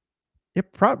 Yeah,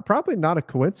 probably not a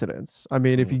coincidence. I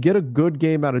mean, if you get a good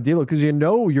game out of D'Lo, because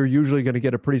you're usually going to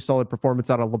get a pretty solid performance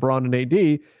out of LeBron and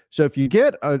AD. So if you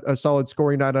get a solid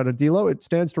scoring night out of D'Lo, it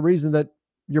stands to reason that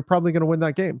you're probably going to win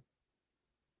that game.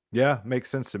 Yeah, makes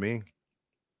sense to me.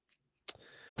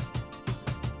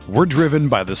 We're driven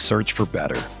by the search for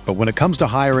better. But when it comes to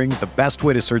hiring, the best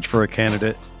way to search for a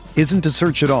candidate isn't to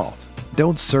search at all.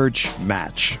 Don't search,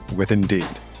 match with Indeed.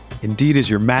 Indeed is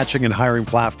your matching and hiring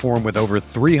platform with over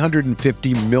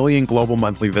 350 million global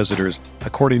monthly visitors,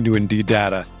 according to Indeed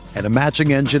data, and a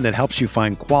matching engine that helps you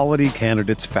find quality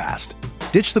candidates fast.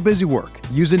 Ditch the busy work.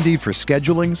 Use Indeed for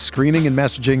scheduling, screening, and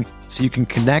messaging so you can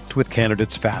connect with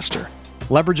candidates faster.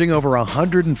 Leveraging over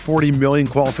 140 million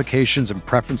qualifications and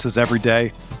preferences every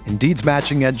day, Indeed's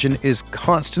matching engine is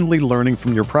constantly learning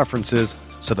from your preferences,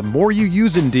 so the more you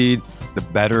use Indeed, the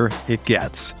better it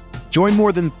gets. Join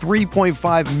more than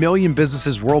 3.5 million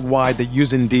businesses worldwide that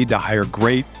use Indeed to hire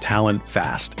great talent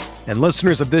fast. And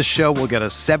listeners of this show will get a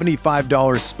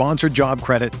 $75 sponsored job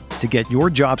credit to get your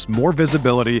jobs more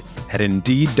visibility at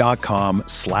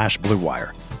Indeed.com/Blue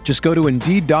Wire. Just go to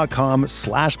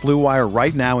Indeed.com/Blue Wire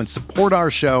right now and support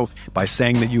our show by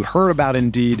saying that you heard about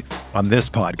Indeed on this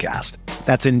podcast.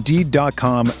 That's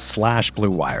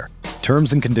Indeed.com/Blue Wire.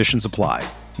 Terms and conditions apply.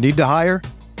 Need to hire?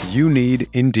 You need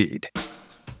Indeed.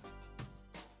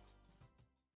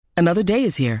 Another day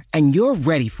is here, and you're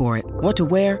ready for it. What to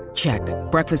wear? Check.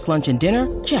 Breakfast, lunch, and dinner?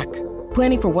 Check.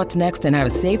 Planning for what's next and how to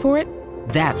save for it?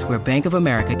 That's where Bank of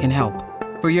America can help.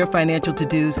 For your financial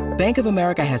to-dos, Bank of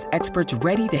America has experts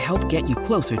ready to help get you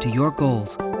closer to your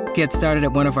goals. Get started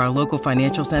at one of our local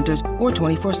financial centers or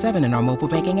 24/7 in our mobile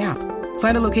banking app.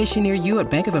 Find a location near you at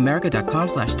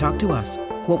bankofamerica.com/talktous.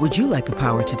 What would you like the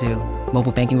power to do?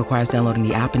 Mobile banking requires downloading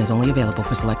the app and is only available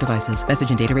for select devices. Message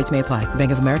and data rates may apply.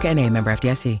 Bank of America N.A., member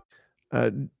FDIC.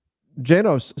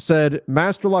 Janos said,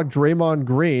 Masterlock Draymond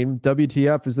Green,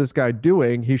 WTF is this guy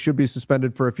doing? He should be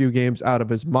suspended for a few games out of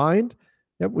his mind.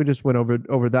 Yep, we just went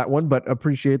over that one, but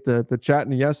appreciate the chat.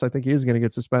 And yes, I think he is going to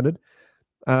get suspended.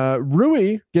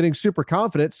 Rui getting super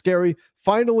confident. Scary.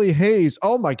 Finally, Hayes.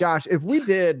 Oh my gosh. If we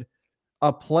did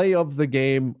a play of the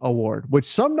game award, which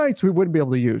some nights we wouldn't be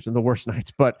able to use in the worst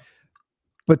nights, but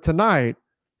tonight,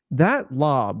 that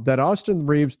lob that Austin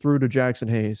Reeves threw to Jackson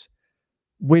Hayes,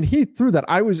 when he threw that,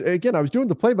 I was doing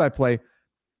the play-by-play.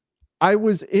 I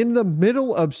was in the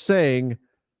middle of saying,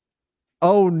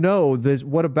 oh no,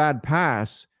 what a bad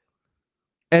pass.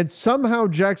 And somehow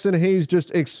Jackson Hayes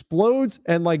just explodes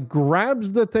and like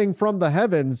grabs the thing from the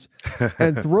heavens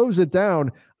and throws it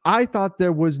down. I thought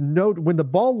there was when the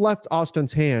ball left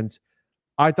Austin's hands,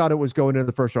 I thought it was going into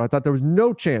the first row. I thought there was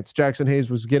no chance Jackson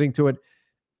Hayes was getting to it.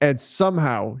 And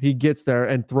somehow he gets there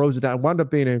and throws it down. Wound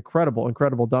up being an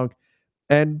incredible dunk.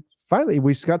 And finally,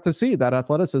 we got to see that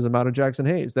athleticism out of Jackson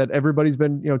Hayes that everybody's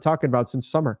been talking about since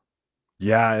summer.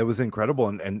 Yeah, it was incredible.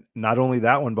 And not only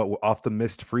that one, but off the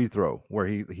missed free throw where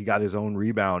he got his own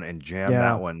rebound and jammed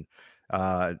that one.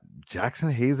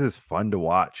 Jackson Hayes is fun to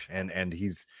watch. And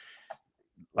he's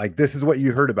like, this is what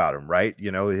you heard about him, right?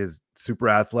 His super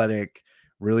athletic,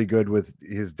 really good with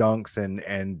his dunks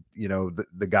and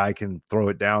the guy can throw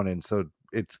it down. And so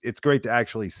it's great to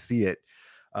actually see it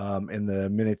in the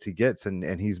minutes he gets,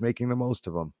 and he's making the most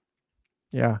of them.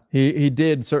 Yeah, he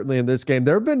did certainly in this game.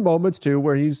 There have been moments too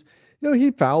where he's,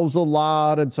 he fouls a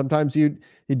lot, and sometimes he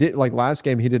did, like last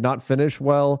game, he did not finish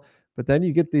well. But then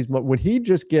you get these when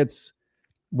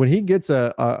he gets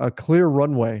a clear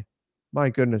runway. My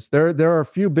goodness, there are a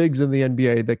few bigs in the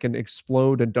NBA that can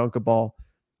explode and dunk a ball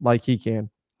like he can.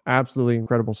 Absolutely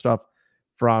incredible stuff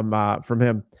from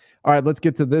him. All right, let's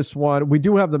get to this one. We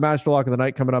do have the Master Lock of the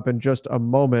Night coming up in just a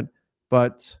moment,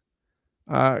 but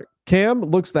Cam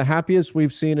looks the happiest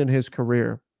we've seen in his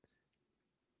career.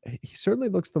 He certainly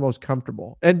looks the most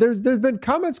comfortable. And there's been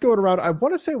comments going around. I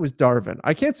want to say it was Darvin.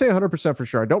 I can't say 100% for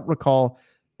sure. I don't recall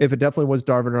if it definitely was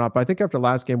Darvin or not, but I think after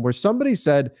last game where somebody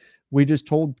said, we just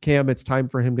told Cam it's time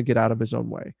for him to get out of his own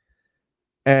way.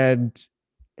 And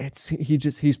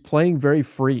he's playing very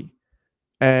free.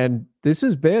 And this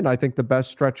has been, I think, the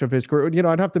best stretch of his career.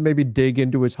 I'd have to maybe dig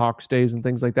into his Hawks days and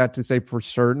things like that to say for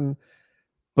certain,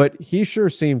 but he sure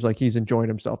seems like he's enjoying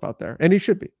himself out there, and he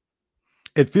should be.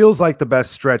 It feels like the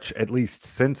best stretch, at least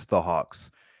since the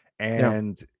Hawks.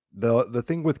 And the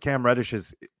thing with Cam Reddish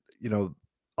is,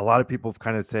 a lot of people have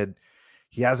kind of said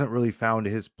he hasn't really found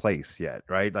his place yet,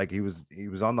 right? Like he was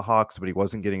on the Hawks, but he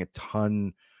wasn't getting a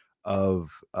ton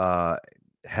of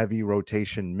heavy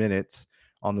rotation minutes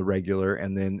on the regular,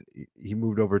 and then he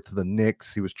moved over to the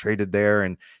Knicks. He was traded there,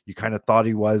 and you kind of thought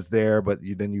he was there, but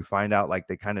then you find out like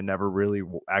they kind of never really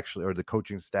actually, or the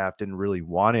coaching staff didn't really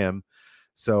want him,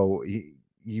 so he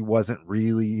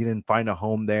didn't find a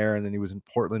home there, and then he was in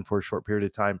Portland for a short period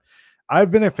of time. I've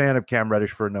been a fan of Cam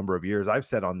Reddish for a number of years. I've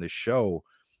said on this show,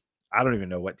 I don't even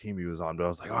know what team he was on, but I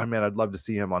was like, oh man, I'd love to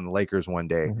see him on the Lakers one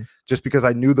day, just because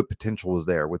I knew the potential was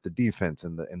there with the defense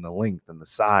and the length and the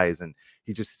size. And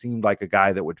he just seemed like a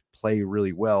guy that would play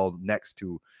really well next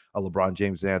to a LeBron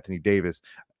James and Anthony Davis.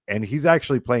 And he's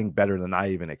actually playing better than I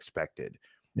even expected.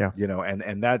 Yeah.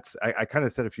 And that's, I kind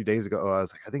of said a few days ago, I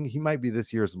was like, I think he might be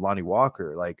this year's Lonnie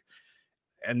Walker. Like,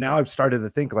 and now I've started to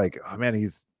think like, oh man,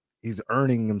 he's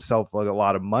earning himself like a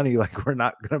lot of money. Like we're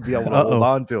not going to be able to hold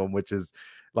on to him, which is,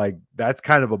 like, that's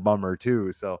kind of a bummer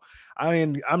too. So, I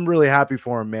mean, I'm really happy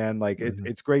for him, man. Like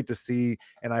it's great to see,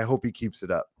 and I hope he keeps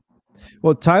it up.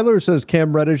 Well, Tyler says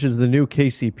Cam Reddish is the new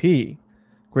KCP.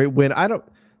 Great win.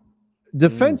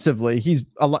 Defensively, he's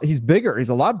bigger. He's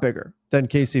a lot bigger than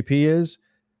KCP is.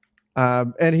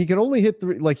 And he can only hit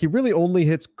three. Like he really only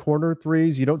hits corner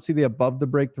threes. You don't see the above the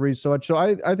break threes so much. So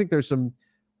I think there's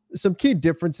some key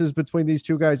differences between these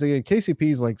two guys. Again, KCP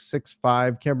is like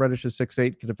 6'5", Cam Reddish is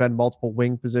 6'8", can defend multiple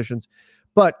wing positions.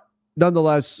 But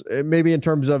nonetheless, maybe in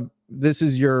terms of this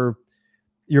is your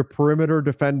perimeter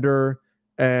defender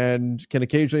and can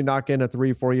occasionally knock in a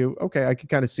three for you. Okay, I can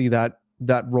kind of see that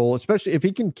role, especially if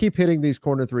he can keep hitting these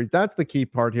corner threes. That's the key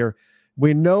part here.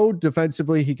 We know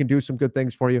defensively he can do some good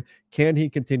things for you. Can he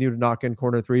continue to knock in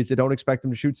corner threes? They don't expect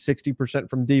him to shoot 60%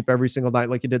 from deep every single night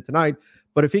like he did tonight.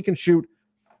 But if he can shoot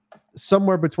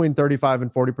somewhere between 35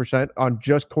 and 40% on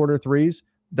just corner threes,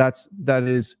 that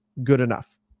is good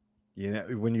enough.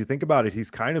 When you think about it, he's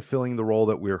kind of filling the role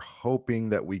that we're hoping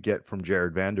that we get from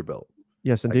Jared Vanderbilt.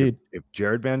 Yes, indeed. Like if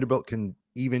Jared Vanderbilt can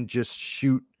even just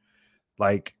shoot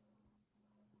like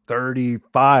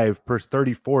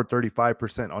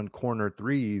 35% on corner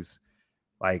threes,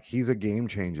 like he's a game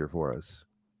changer for us.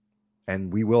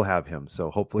 And we will have him. So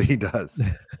hopefully he does.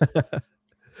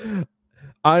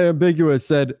 I Ambiguous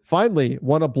said, finally,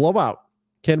 won a blowout.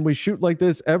 Can we shoot like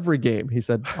this every game? He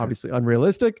said, obviously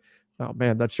unrealistic. Oh,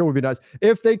 man, that sure would be nice.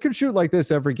 If they could shoot like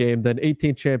this every game, then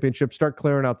 18th championship, start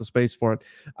clearing out the space for it.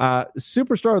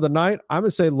 Superstar of the night, I'm going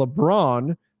to say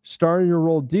LeBron, starring your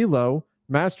role D'Lo,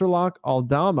 Masterlock,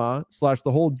 Aldama, /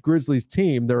 the whole Grizzlies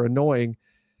team. They're annoying.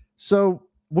 So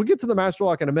we'll get to the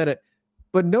Masterlock in a minute.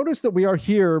 But notice that we are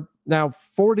here now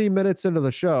 40 minutes into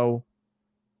the show,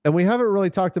 and we haven't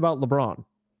really talked about LeBron.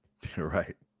 You're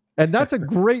right. And that's a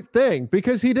great thing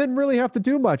because he didn't really have to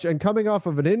do much. And coming off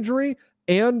of an injury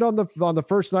and on the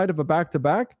first night of a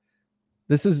back-to-back,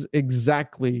 this is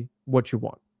exactly what you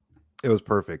want. It was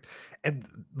perfect. And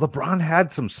LeBron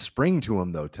had some spring to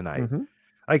him, though, tonight. Mm-hmm.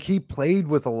 Like, he played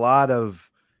with a lot of,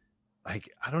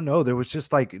 like, I don't know, there was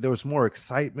just like, there was more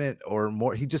excitement or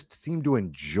more. He just seemed to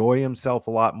enjoy himself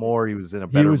a lot more. He was in a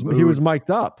better mood. He was mic'd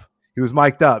up. He was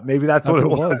mic'd up. Maybe that's what it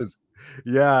was.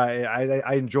 Yeah,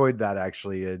 I enjoyed that,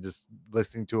 actually. Just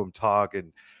listening to him talk,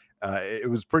 and it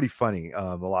was pretty funny.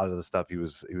 A lot of the stuff he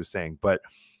was saying, but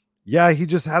yeah, he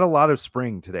just had a lot of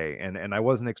spring today, and I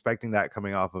wasn't expecting that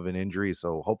coming off of an injury.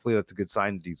 So hopefully that's a good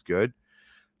sign that he's good.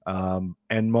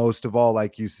 And most of all,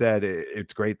 like you said,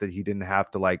 it's great that he didn't have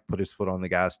to like put his foot on the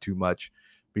gas too much,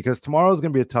 because tomorrow is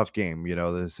going to be a tough game. You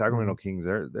know, the Sacramento Kings,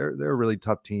 they're a really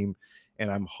tough team. And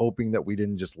I'm hoping that we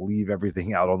didn't just leave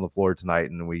everything out on the floor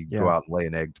tonight and we go out and lay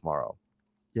an egg tomorrow.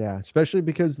 Yeah, especially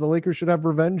because the Lakers should have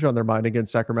revenge on their mind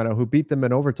against Sacramento, who beat them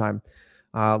in overtime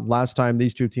last time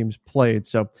these two teams played.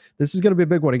 So this is going to be a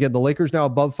big one. Again, the Lakers now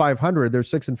above 500. They're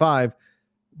 6-5. It'd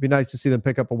be nice to see them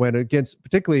pick up a win against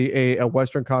particularly a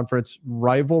Western Conference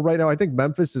rival right now. I think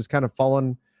Memphis is kind of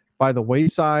fallen by the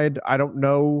wayside. I don't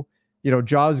know. You know,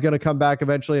 Ja's going to come back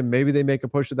eventually, and maybe they make a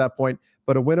push at that point.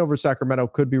 But a win over Sacramento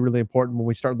could be really important when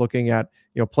we start looking at,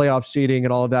 you know, playoff seeding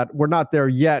and all of that. We're not there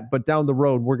yet, but down the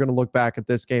road, we're going to look back at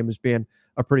this game as being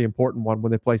a pretty important one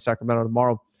when they play Sacramento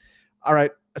tomorrow. All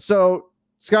right. So,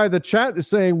 Sky, the chat is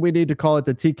saying we need to call it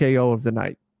the TKO of the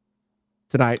night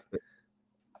tonight.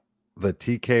 The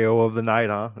TKO of the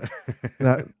night, huh?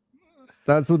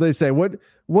 That's what they say.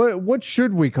 What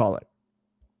should we call it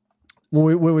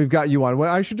when we've got you on?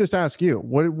 Well, I should just ask you.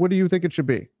 What do you think it should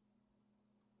be?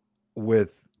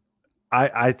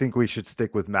 I think we should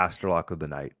stick with Masterlock of the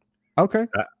night. Okay.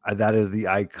 That is the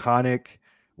iconic.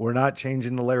 We're not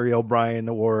changing the Larry O'Brien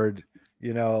award.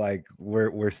 You know, like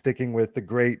we're sticking with the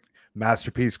great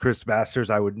masterpiece, Chris Masters.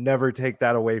 I would never take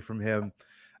that away from him.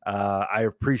 I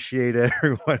appreciate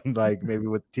everyone, like maybe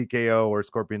with TKO or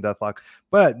Scorpion Deathlock,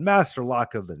 but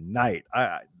Masterlock of the night.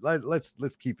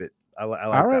 Let's keep it. I like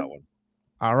that one.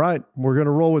 All right. We're going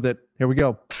to roll with it. Here we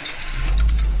go.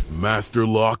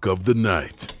 Masterlock of the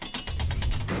night.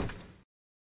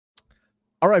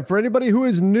 All right, for anybody who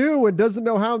is new and doesn't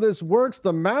know how this works,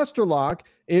 the Masterlock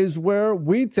is where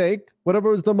we take whatever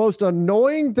was the most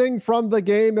annoying thing from the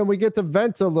game and we get to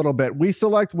vent a little bit. We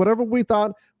select whatever we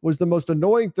thought was the most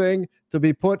annoying thing to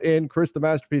be put in Chris the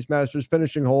Masterpiece Masters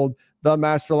finishing hold, the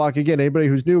Masterlock. Again, anybody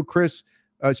who's new, Chris,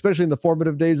 especially in the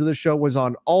formative days of the show, was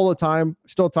on all the time.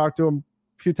 Still talk to him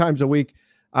a few times a week.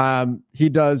 He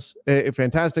does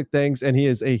fantastic things, and he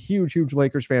is a huge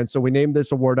Lakers fan. So we named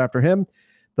this award after him.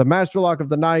 The Masterlock of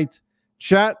the night.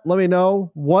 Chat, let me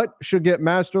know what should get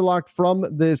Masterlocked from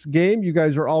this game. You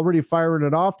guys are already firing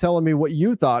it off, telling me what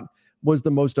you thought was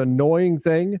the most annoying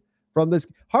thing from this.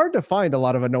 Hard to find a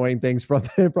lot of annoying things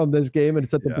from this game and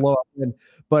set the blowout in.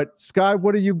 But Sky,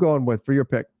 what are you going with for your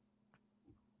pick?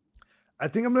 I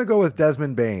think I'm going to go with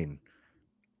Desmond Bane.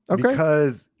 Okay.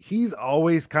 Because he's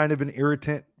always kind of an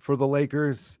irritant for the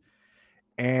Lakers.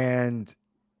 And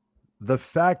the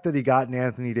fact that he got in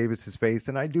Anthony Davis's face,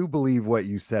 and I do believe what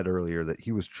you said earlier, that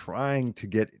he was trying to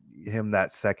get him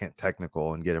that second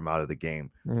technical and get him out of the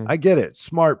game. I get it.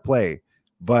 Smart play,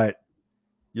 but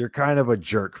you're kind of a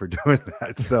jerk for doing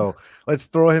that. So let's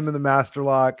throw him in the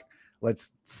Masterlock.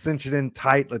 Let's cinch it in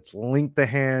tight. Let's link the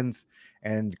hands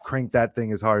and crank that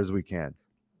thing as hard as we can.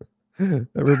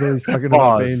 Everybody's talking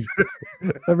about Bane's.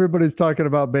 Everybody's talking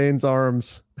about Bane's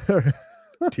arms.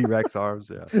 T-Rex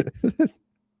arms, yeah.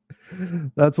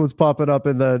 That's what's popping up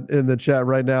in the chat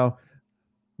right now.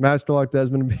 Masterlock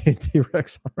Desmond Bane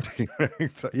T-Rex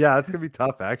arms. Yeah, it's gonna be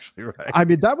tough, actually, right? I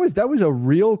mean, that was a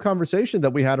real conversation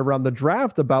that we had around the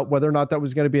draft about whether or not that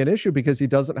was going to be an issue, because he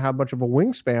doesn't have much of a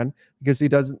wingspan, because he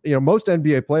doesn't, most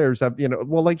NBA players have,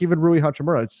 well, like even Rui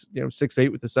Hachimura, it's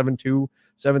 6'8" with a 7'2",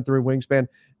 7'3" wingspan.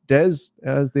 Des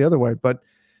as the other way. But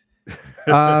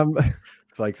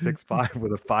it's like 6'5"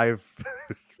 with a 5'7"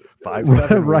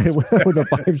 right wingspan. with a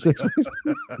 5'6".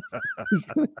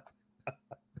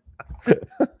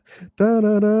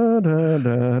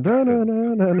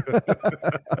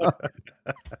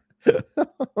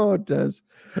 Oh, Des.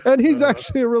 And he's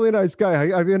actually a really nice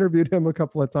guy. I've interviewed him a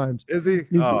couple of times. Is he?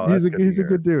 He's That's good to a hear.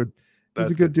 good dude. He's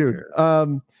That's a good to dude. hear.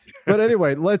 But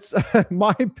anyway, let's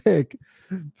my pick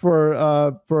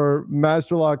for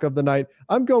Master Lock of the night.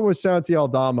 I'm going with Santi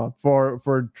Aldama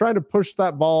for trying to push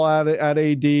that ball at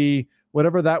AD,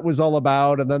 whatever that was all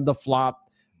about, and then the flop.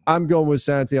 I'm going with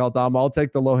Santi Aldama. I'll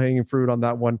take the low-hanging fruit on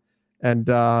that one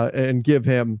and give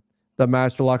him the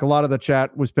Master Lock. A lot of the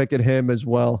chat was picking him as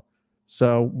well.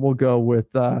 So we'll go with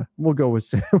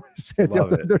Santi.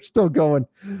 They're still going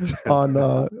on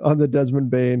the Desmond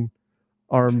Bain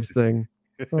arms thing.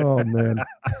 Oh man.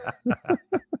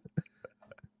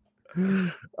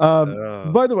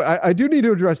 By the way, I do need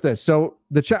to address this. So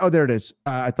the chat, there it is.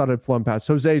 I thought I'd flown past.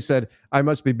 Jose said I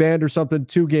must be banned or something.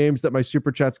 2 games that my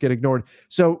super chats get ignored.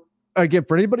 So again,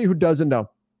 for anybody who doesn't know,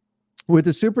 with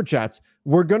the super chats,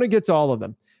 we're going to get to all of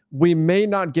them. We may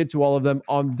not get to all of them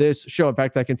on this show. In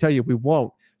fact, I can tell you we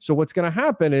won't. So what's going to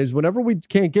happen is whenever we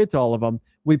can't get to all of them,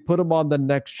 we put them on the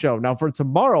next show. Now for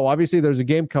tomorrow, obviously there's a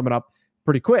game coming up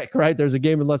pretty quick, right? There's a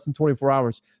game in less than 24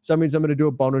 hours. So that means I'm going to do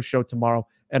a bonus show tomorrow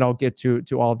and I'll get to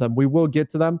all of them. We will get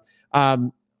to them.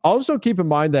 Also keep in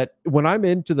mind that when I'm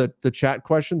into the chat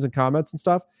questions and comments and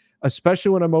stuff,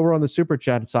 especially when I'm over on the super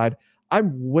chat side,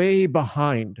 I'm way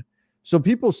behind. So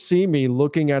people see me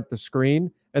looking at the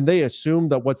screen and they assume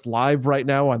that what's live right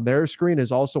now on their screen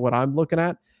is also what I'm looking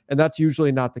at. And that's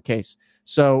usually not the case.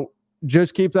 So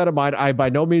just keep that in mind. By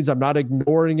no means, I'm not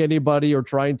ignoring anybody or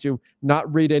trying to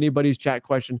not read anybody's chat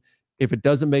question. If it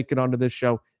doesn't make it onto this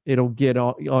show, it'll get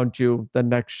onto the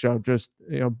next show. Just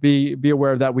be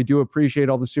aware of that. We do appreciate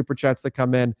all the super chats that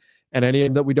come in, and any of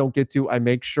them that we don't get to, I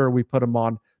make sure we put them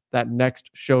on that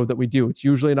next show that we do. It's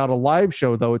usually not a live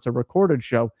show though; it's a recorded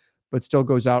show, but still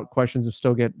goes out. Questions will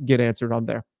still get answered on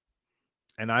there.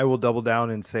 And I will double down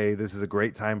and say this is a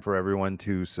great time for everyone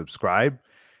to subscribe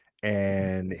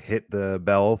and hit the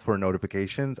bell for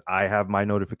notifications. I have my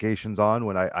notifications on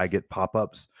when I get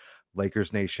pop-ups.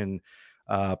 Lakers Nation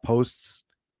posts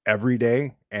every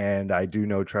day, and I do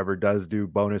know Trevor does do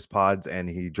bonus pods, and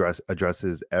he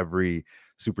addresses every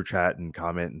super chat and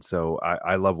comment, and so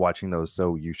I love watching those,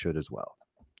 so you should as well.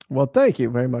 Well, thank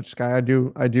you very much, Sky. I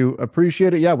do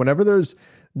appreciate it. Yeah, whenever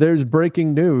there's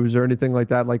breaking news or anything like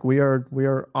that, like we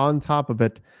are on top of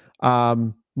it.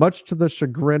 Much to the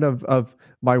chagrin of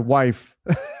my wife.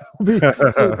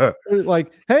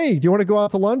 Like, hey, do you want to go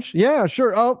out to lunch? Yeah,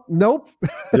 sure. Oh, nope.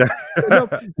 Yeah.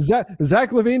 Nope. Zach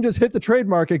LaVine just hit the trade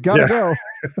market. Gotta go.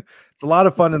 It's a lot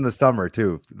of fun in the summer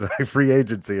too. The free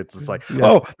agency. It's just like,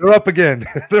 oh, they're up again.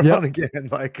 They're on again.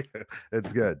 Like,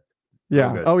 it's good.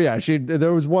 Yeah. Good. Oh yeah.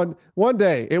 There was one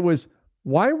day. It was.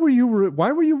 Why were you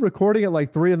recording at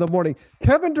like 3 a.m?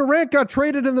 Kevin Durant got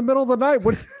traded in the middle of the night.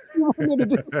 What do you want me to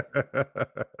do?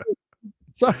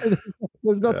 Sorry,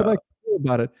 there's nothing I can do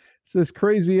about it. It's this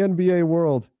crazy NBA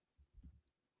world.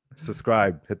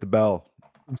 Subscribe, hit the bell.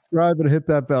 Subscribe and hit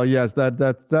that bell. Yes,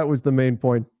 that was the main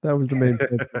point. That was the main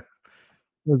point. That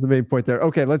was the main point there.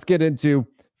 Okay, let's get into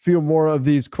a few more of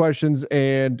these questions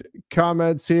and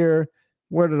comments here.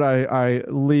 Where did I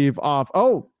leave off?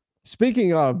 Oh,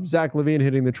 speaking of Zach LaVine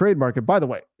hitting the trade market, by the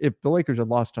way, if the Lakers had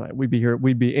lost tonight, we'd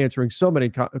be answering so many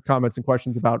comments and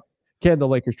questions about can the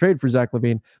Lakers trade for Zach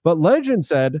LaVine. But Legend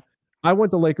said, I want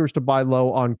the Lakers to buy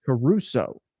low on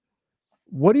Caruso.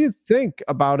 What do you think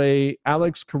about a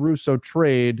Alex Caruso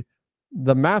trade?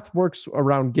 The math works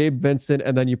around Gabe Vincent,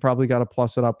 and then you probably got to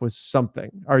plus it up with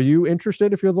something. Are you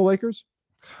interested if you're the Lakers?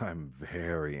 I'm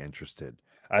very interested.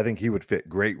 I think he would fit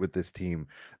great with this team.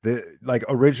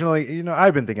 Originally,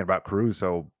 I've been thinking about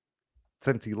Caruso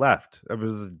since he left. I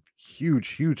was a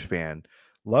huge fan.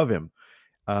 Love him.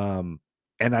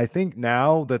 And I think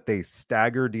now that they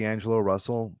stagger D'Angelo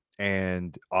Russell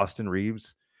and Austin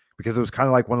Reeves, because it was kind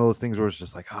of like one of those things where it's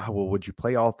just like, would you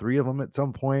play all 3 of them at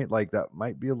some point? Like that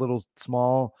might be a little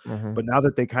small. Mm-hmm. But now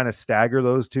that they kind of stagger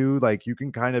those two, like you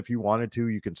can kind of, if you wanted to,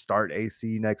 you can start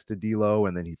AC next to D'Lo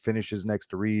and then he finishes next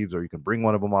to Reeves, or you can bring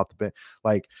one of them off the bench.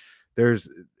 Like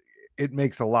it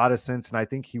makes a lot of sense. And I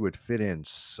think he would fit in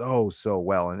so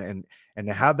well. And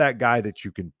to have that guy that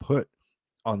you can put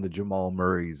on the Jamal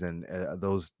Murrays and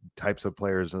those types of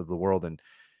players of the world. And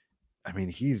I mean,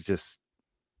 he's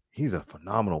a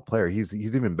phenomenal player. He's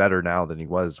even better now than he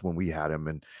was when we had him.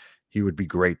 And he would be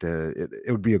great it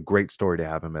would be a great story to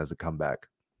have him as a comeback.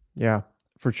 Yeah.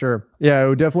 For sure. Yeah, it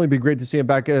would definitely be great to see him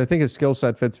back. I think his skill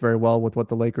set fits very well with what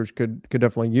the Lakers could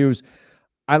definitely use.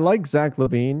 I like Zach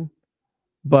LaVine,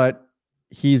 but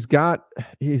his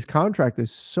contract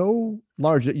is so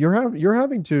large that you're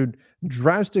having to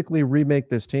drastically remake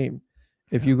this team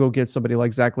if you go get somebody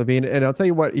like Zach LaVine. And I'll tell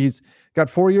you what, he's got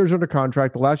 4 years under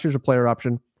contract. The last year's a player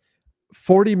option,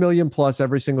 40 million plus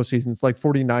every single season. It's like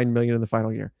 49 million in the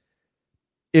final year.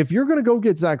 If you're going to go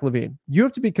get Zach LaVine, you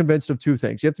have to be convinced of two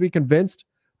things. You have to be convinced,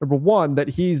 number one, that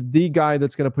he's the guy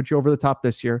that's going to put you over the top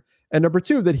this year. And number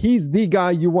two, that he's the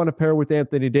guy you want to pair with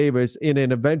Anthony Davis in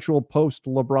an eventual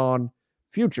post-LeBron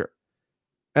future.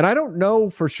 And I don't know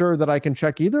for sure that I can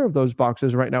check either of those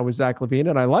boxes right now with Zach LaVine,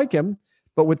 and I like him.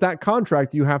 But with that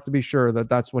contract, you have to be sure that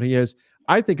that's what he is.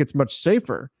 I think it's much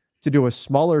safer to do a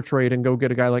smaller trade and go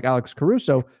get a guy like Alex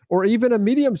Caruso, or even a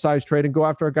medium-sized trade and go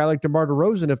after a guy like DeMar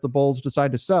DeRozan if the Bulls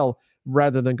decide to sell,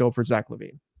 rather than go for Zach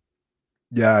LaVine.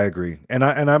 Yeah, I agree. And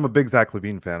I'm a big Zach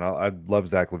LaVine fan. I love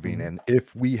Zach LaVine. Mm-hmm. And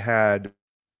if we had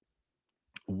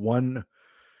one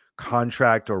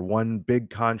contract or one big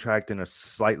contract and a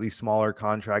slightly smaller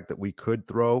contract that we could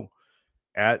throw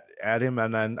at him,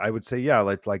 and then I would say, yeah,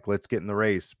 let's get in the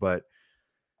race. But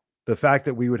the fact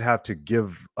that we would have to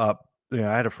give up, I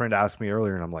had a friend ask me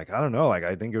earlier, and I'm like, I don't know. Like,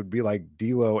 I think it would be like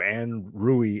D'Lo and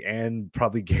Rui and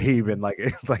probably Gabe, and like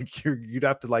it's like you'd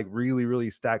have to like really, really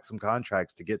stack some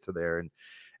contracts to get to there. And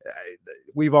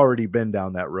we've already been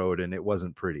down that road, and it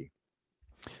wasn't pretty.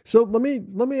 So let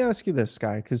me ask you this,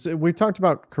 Guy, because we talked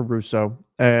about Caruso,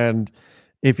 and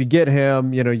if you get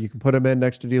him, you can put him in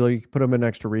next to D'Lo, you can put him in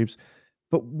next to Reeves.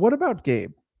 But what about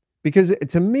Gabe? Because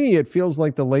to me, it feels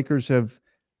like the Lakers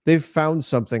they've found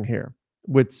something here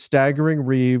with staggering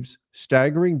Reeves,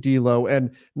 staggering D'Lo,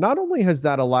 and not only has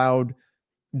that allowed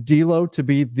D'Lo to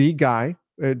be the guy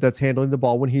that's handling the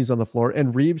ball when he's on the floor,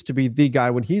 and Reeves to be the guy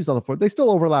when he's on the floor. They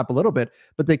still overlap a little bit,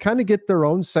 but they kind of get their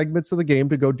own segments of the game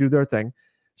to go do their thing.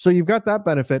 So you've got that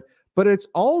benefit, but it's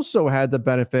also had the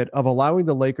benefit of allowing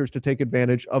the Lakers to take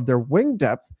advantage of their wing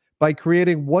depth by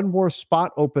creating one more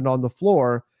spot open on the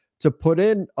floor to put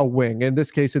in a wing. In this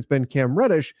case, it's been Cam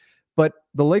Reddish, but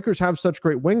the Lakers have such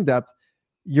great wing depth.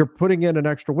 You're putting in an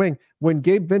extra wing. When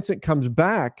Gabe Vincent comes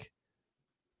back,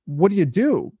 what do you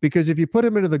do? Because if you put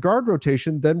him into the guard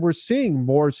rotation, then we're seeing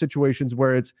more situations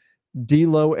where it's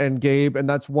D'Lo and Gabe, and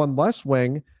that's one less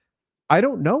wing. I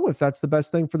don't know if that's the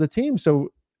best thing for the team.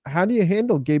 So how do you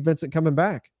handle Gabe Vincent coming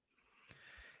back?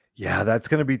 Yeah, that's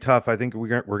going to be tough. I think we're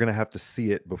going to have to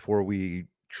see it before we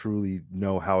truly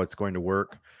know how it's going to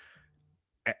work.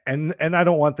 And I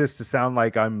don't want this to sound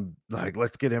like I'm like,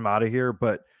 let's get him out of here,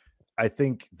 but I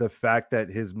think the fact that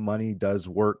his money does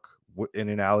work in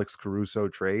an Alex Caruso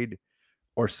trade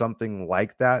or something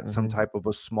like that, some type of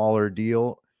a smaller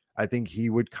deal, I think he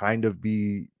would kind of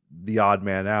be the odd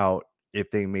man out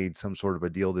if they made some sort of a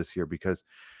deal this year, because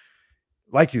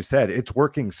like you said, it's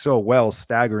working so well,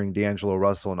 staggering D'Angelo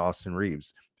Russell and Austin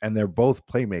Reeves, and they're both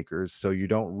playmakers. So you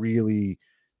don't really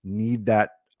need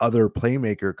that other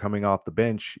playmaker coming off the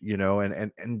bench,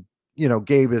 and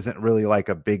Gabe isn't really like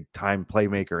a big time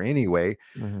playmaker anyway.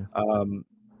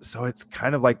 So it's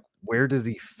kind of like, where does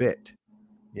he fit?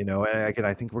 And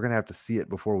I think we're going to have to see it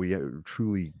before we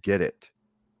truly get it.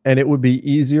 And it would be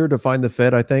easier to find the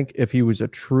fit, I think, if he was a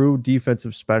true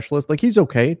defensive specialist. Like, he's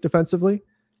okay defensively,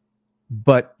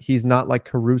 but he's not like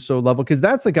Caruso level, because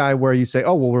that's a guy where you say,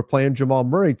 oh, well, we're playing Jamal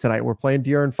Murray tonight, we're playing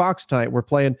De'Aaron Fox tonight, we're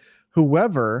playing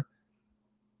whoever,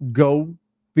 go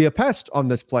be a pest on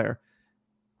this player.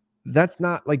 That's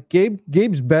not like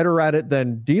Gabe's better at it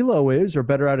than D'Lo is, or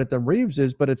better at it than Reeves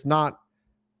is, but it's not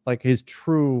like his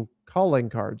true calling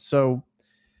card. So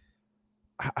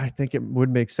I think it would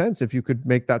make sense if you could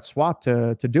make that swap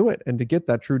to do it and to get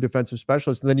that true defensive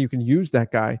specialist, and then you can use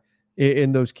that guy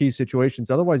in those key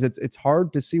situations. Otherwise, it's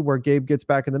hard to see where Gabe gets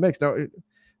back in the mix. Now,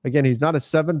 again, he's not a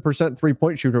 7%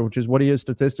 3-point shooter, which is what he is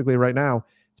statistically right now.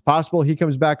 It's possible he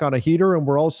comes back on a heater and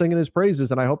we're all singing his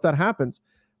praises, and I hope that happens.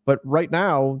 But right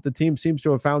now, the team seems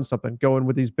to have found something, going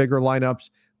with these bigger lineups,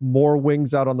 more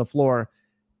wings out on the floor.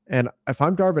 And if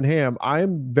I'm Darvin Ham,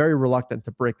 I'm very reluctant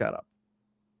to break that up.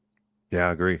 Yeah,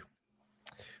 I agree.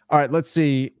 All right, let's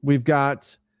see. We've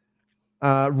got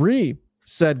Ree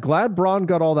said, glad Braun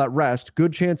got all that rest.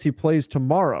 Good chance he plays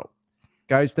tomorrow.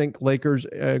 Guys think Lakers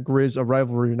Grizz a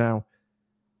rivalry now.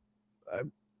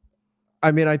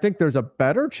 I mean, I think there's a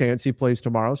better chance he plays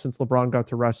tomorrow since LeBron got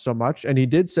to rest so much. And he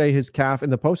did say his calf in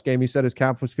the postgame, he said his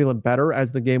calf was feeling better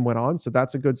as the game went on. So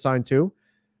that's a good sign too.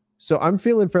 So I'm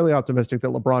feeling fairly optimistic that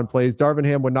LeBron plays. Darvin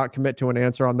Ham would not commit to an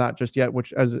answer on that just yet,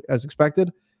 which as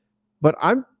expected. But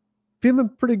I'm feeling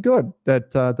pretty good that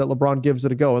LeBron gives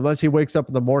it a go, unless he wakes up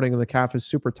in the morning and the calf is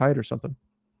super tight or something.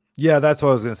 Yeah, that's what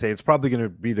I was going to say. It's probably going to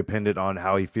be dependent on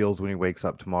how he feels when he wakes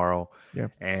up tomorrow. Yeah.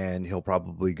 And he'll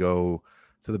probably go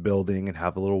to the building and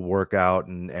have a little workout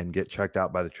and get checked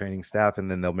out by the training staff, and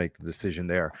then they'll make the decision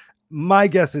there. My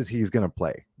guess is he's going to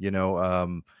play.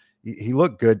 He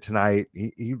looked good tonight.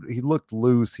 He looked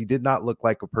loose. He did not look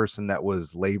like a person that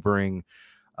was laboring.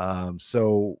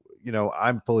 So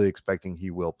I'm fully expecting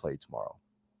he will play tomorrow.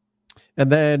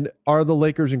 And then, are the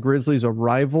Lakers and Grizzlies a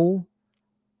rival?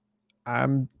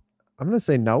 I'm going to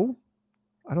say no.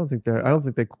 I don't think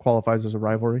they qualifies as a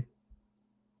rivalry.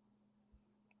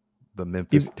 The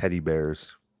Memphis Teddy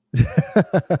Bears.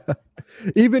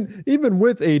 even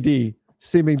with AD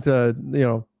seeming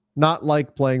to, not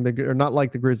like playing not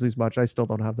like the Grizzlies much, I still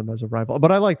don't have them as a rival.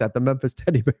 But I like that, the Memphis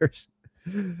Teddy Bears.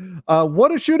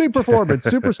 What a shooting performance.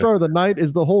 Superstar of the night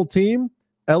is the whole team.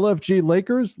 LFG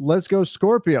Lakers, let's go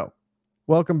Scorpio.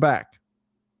 Welcome back.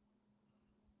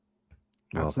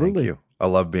 Well, Absolutely. thank you. I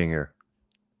love being here.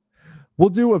 We'll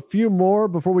do a few more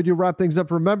before we do wrap things up.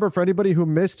 Remember, for anybody who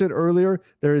missed it earlier,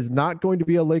 there is not going to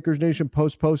be a Lakers Nation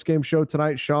post-game show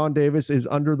tonight. Sean Davis is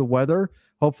under the weather.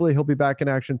 Hopefully he'll be back in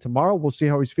action tomorrow. We'll see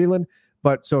how he's feeling.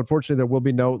 But so unfortunately, there will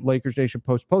be no Lakers Nation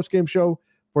post-game show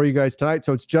for you guys tonight.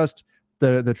 So it's just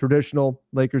the traditional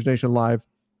Lakers Nation live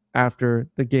after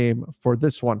the game for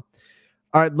this one.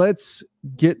 All right, let's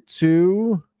get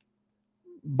to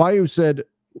Bayou said,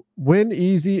 win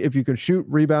easy if you can shoot,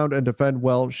 rebound, and defend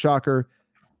well. Shocker.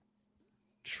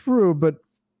 True, but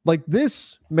like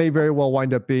this may very well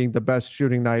wind up being the best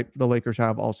shooting night the Lakers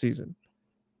have all season.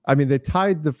 I mean, they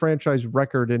tied the franchise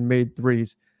record in made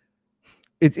threes.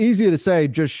 It's easy to say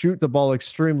just shoot the ball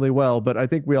extremely well, but I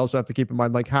think we also have to keep in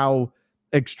mind like how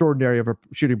extraordinary of a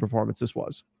shooting performance this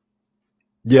was.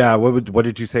 Yeah, what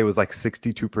did you say was like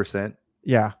 62%?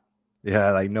 Yeah.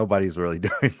 Yeah, like nobody's really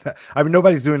doing that. I mean,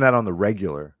 nobody's doing that on the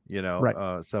regular,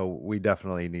 Right. So we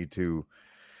definitely need to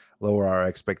lower our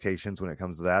expectations when it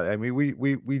comes to that. I mean,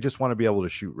 we just want to be able to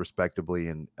shoot respectably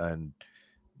and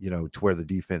to where the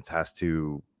defense has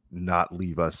to not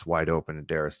leave us wide open and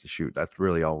dare us to shoot. That's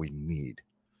really all we need.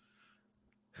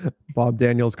 Bob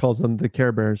Daniels calls them the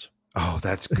Care Bears. Oh,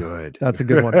 that's good. That's a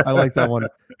good one. I like that one.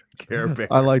 Care Bears.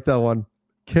 I like that one.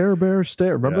 Care Bear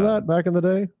Stare. Remember that back in the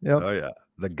day? Yep. Oh yeah.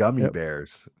 The Gummy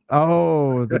Bears.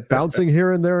 Oh, the bouncing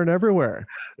here and there and everywhere.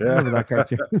 Yeah. Remember that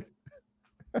cartoon.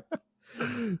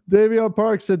 Davion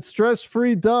Park said,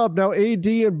 stress-free dub. Now AD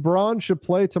and Braun should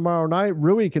play tomorrow night.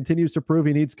 Rui continues to prove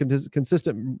he needs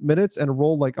consistent minutes and a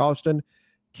role like Austin.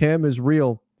 Cam is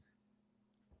real.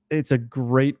 It's a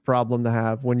great problem to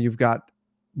have when you've got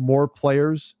more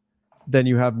players than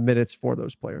you have minutes for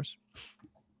those players.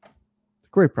 It's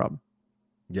a great problem.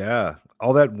 Yeah.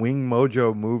 All that wing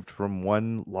mojo moved from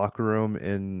one locker room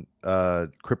in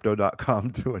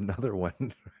crypto.com to another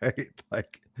one, right?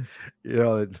 Like,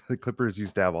 the Clippers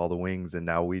used to have all the wings and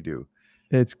now we do.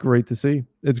 It's great to see.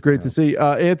 It's great to see.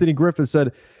 Anthony Griffith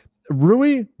said,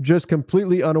 Rui just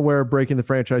completely unaware of breaking the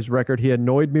franchise record. He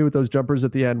annoyed me with those jumpers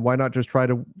at the end. Why not just try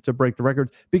to break the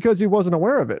record? Because he wasn't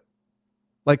aware of it.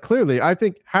 Like, clearly, I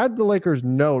think had the Lakers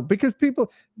known, because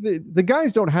the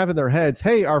guys don't have in their heads,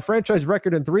 hey, our franchise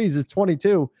record in threes is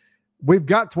 22. We've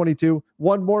got 22.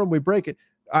 One more and we break it.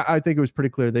 I think it was pretty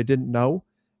clear they didn't know.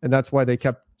 And that's why they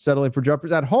kept settling for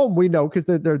jumpers. At home, we know because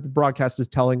the broadcast is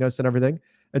telling us and everything.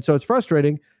 And so it's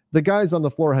frustrating. The guys on the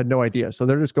floor had no idea. So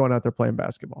they're just going out there playing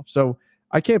basketball. So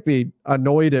I can't be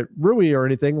annoyed at Rui or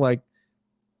anything. Like,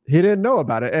 he didn't know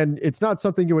about it. And it's not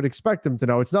something you would expect him to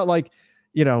know. It's not like,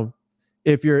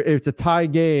 if it's a tie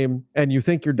game and you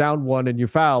think you're down one and you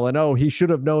foul and, he should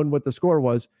have known what the score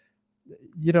was.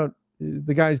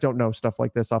 The guys don't know stuff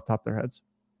like this off the top of their heads.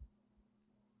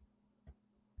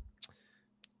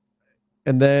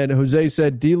 And then Jose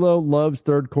said, D'Lo loves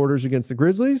third quarters against the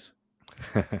Grizzlies.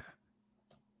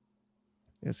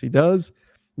 Yes, he does.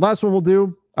 Last one we'll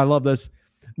do. I love this.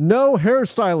 No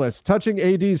hairstylist touching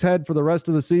AD's head for the rest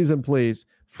of the season, please.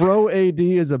 Fro AD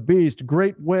is a beast.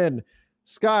 Great win.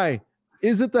 Sky,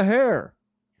 is it the hair?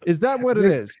 Is that what it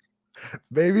is?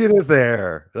 Maybe it is the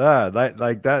hair.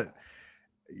 Like that.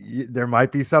 There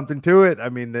might be something to it. I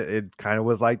mean, it kind of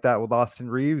was like that with Austin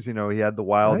Reeves. He had the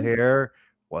wild hair,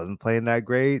 wasn't playing that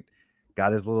great,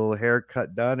 got his little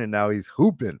haircut done, and now he's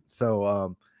hooping.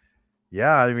 So,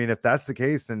 I mean, if that's the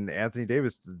case, then Anthony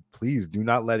Davis, please do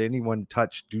not let anyone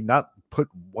do not put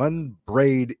one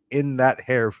braid in that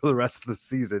hair for the rest of the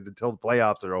season until the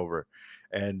playoffs are over.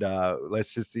 And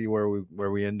let's just see where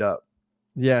we end up.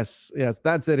 Yes,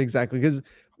 that's it exactly. Because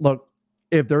look,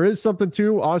 if there is something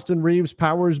to Austin Reeves'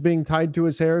 powers being tied to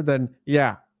his hair, then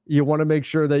You want to make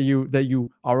sure that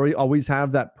you always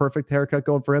have that perfect haircut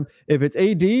going for him. If it's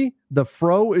AD, the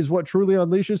fro is what truly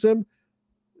unleashes him.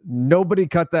 Nobody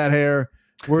cut that hair.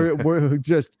 We're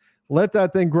just let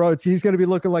that thing grow. He's going to be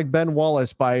looking like Ben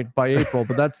Wallace by April,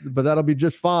 but that'll be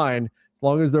just fine as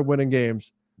long as they're winning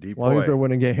games. As they're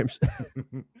winning games.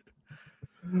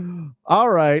 All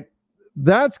right.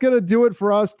 That's going to do it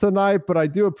for us tonight, but I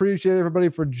do appreciate everybody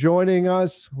for joining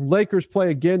us. Lakers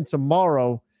play again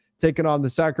tomorrow, taking on the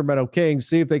Sacramento Kings.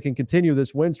 See if they can continue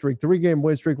this win streak. 3-game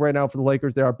win streak right now for the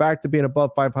Lakers. They are back to being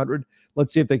above 500.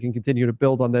 Let's see if they can continue to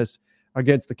build on this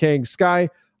against the Kings. Sky,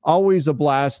 always a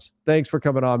blast. Thanks for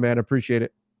coming on, man. Appreciate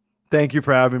it. Thank you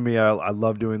for having me. I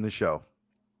love doing the show.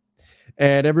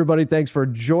 And everybody, thanks for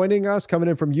joining us, coming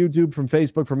in from YouTube, from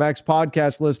Facebook, from X,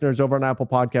 podcast listeners over on Apple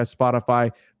Podcasts,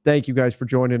 Spotify. Thank you guys for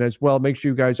joining as well. Make sure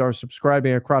you guys are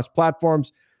subscribing across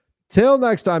platforms. Till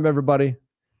next time, everybody.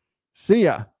 See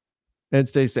ya and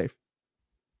stay safe.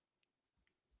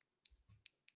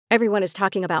 Everyone is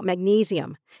talking about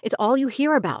magnesium. It's all you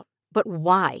hear about. But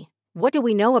why? What do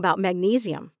we know about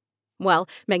magnesium? Well,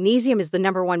 magnesium is the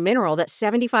number one mineral that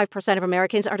 75% of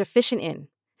Americans are deficient in.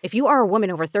 If you are a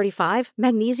woman over 35,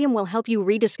 magnesium will help you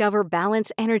rediscover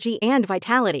balance, energy, and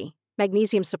vitality.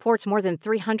 Magnesium supports more than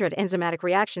 300 enzymatic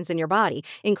reactions in your body,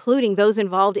 including those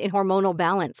involved in hormonal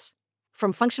balance.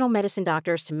 From functional medicine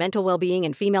doctors to mental well-being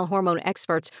and female hormone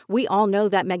experts, we all know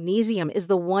that magnesium is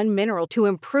the one mineral to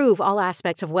improve all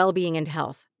aspects of well-being and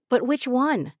health. But which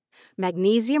one?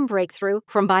 Magnesium Breakthrough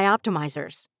from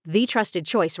Bioptimizers, the trusted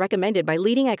choice recommended by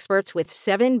leading experts with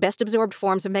 7 best-absorbed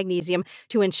forms of magnesium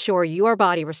to ensure your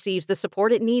body receives the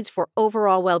support it needs for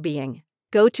overall well-being.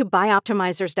 Go to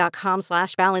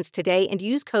bioptimizers.com/balance today and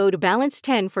use code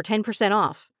BALANCE10 for 10%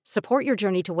 off. Support your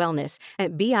journey to wellness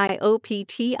at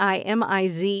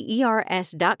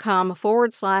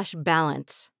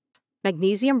bioptimizers.com/balance.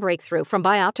 Magnesium Breakthrough from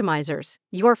Bioptimizers,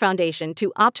 your foundation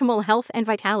to optimal health and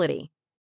vitality.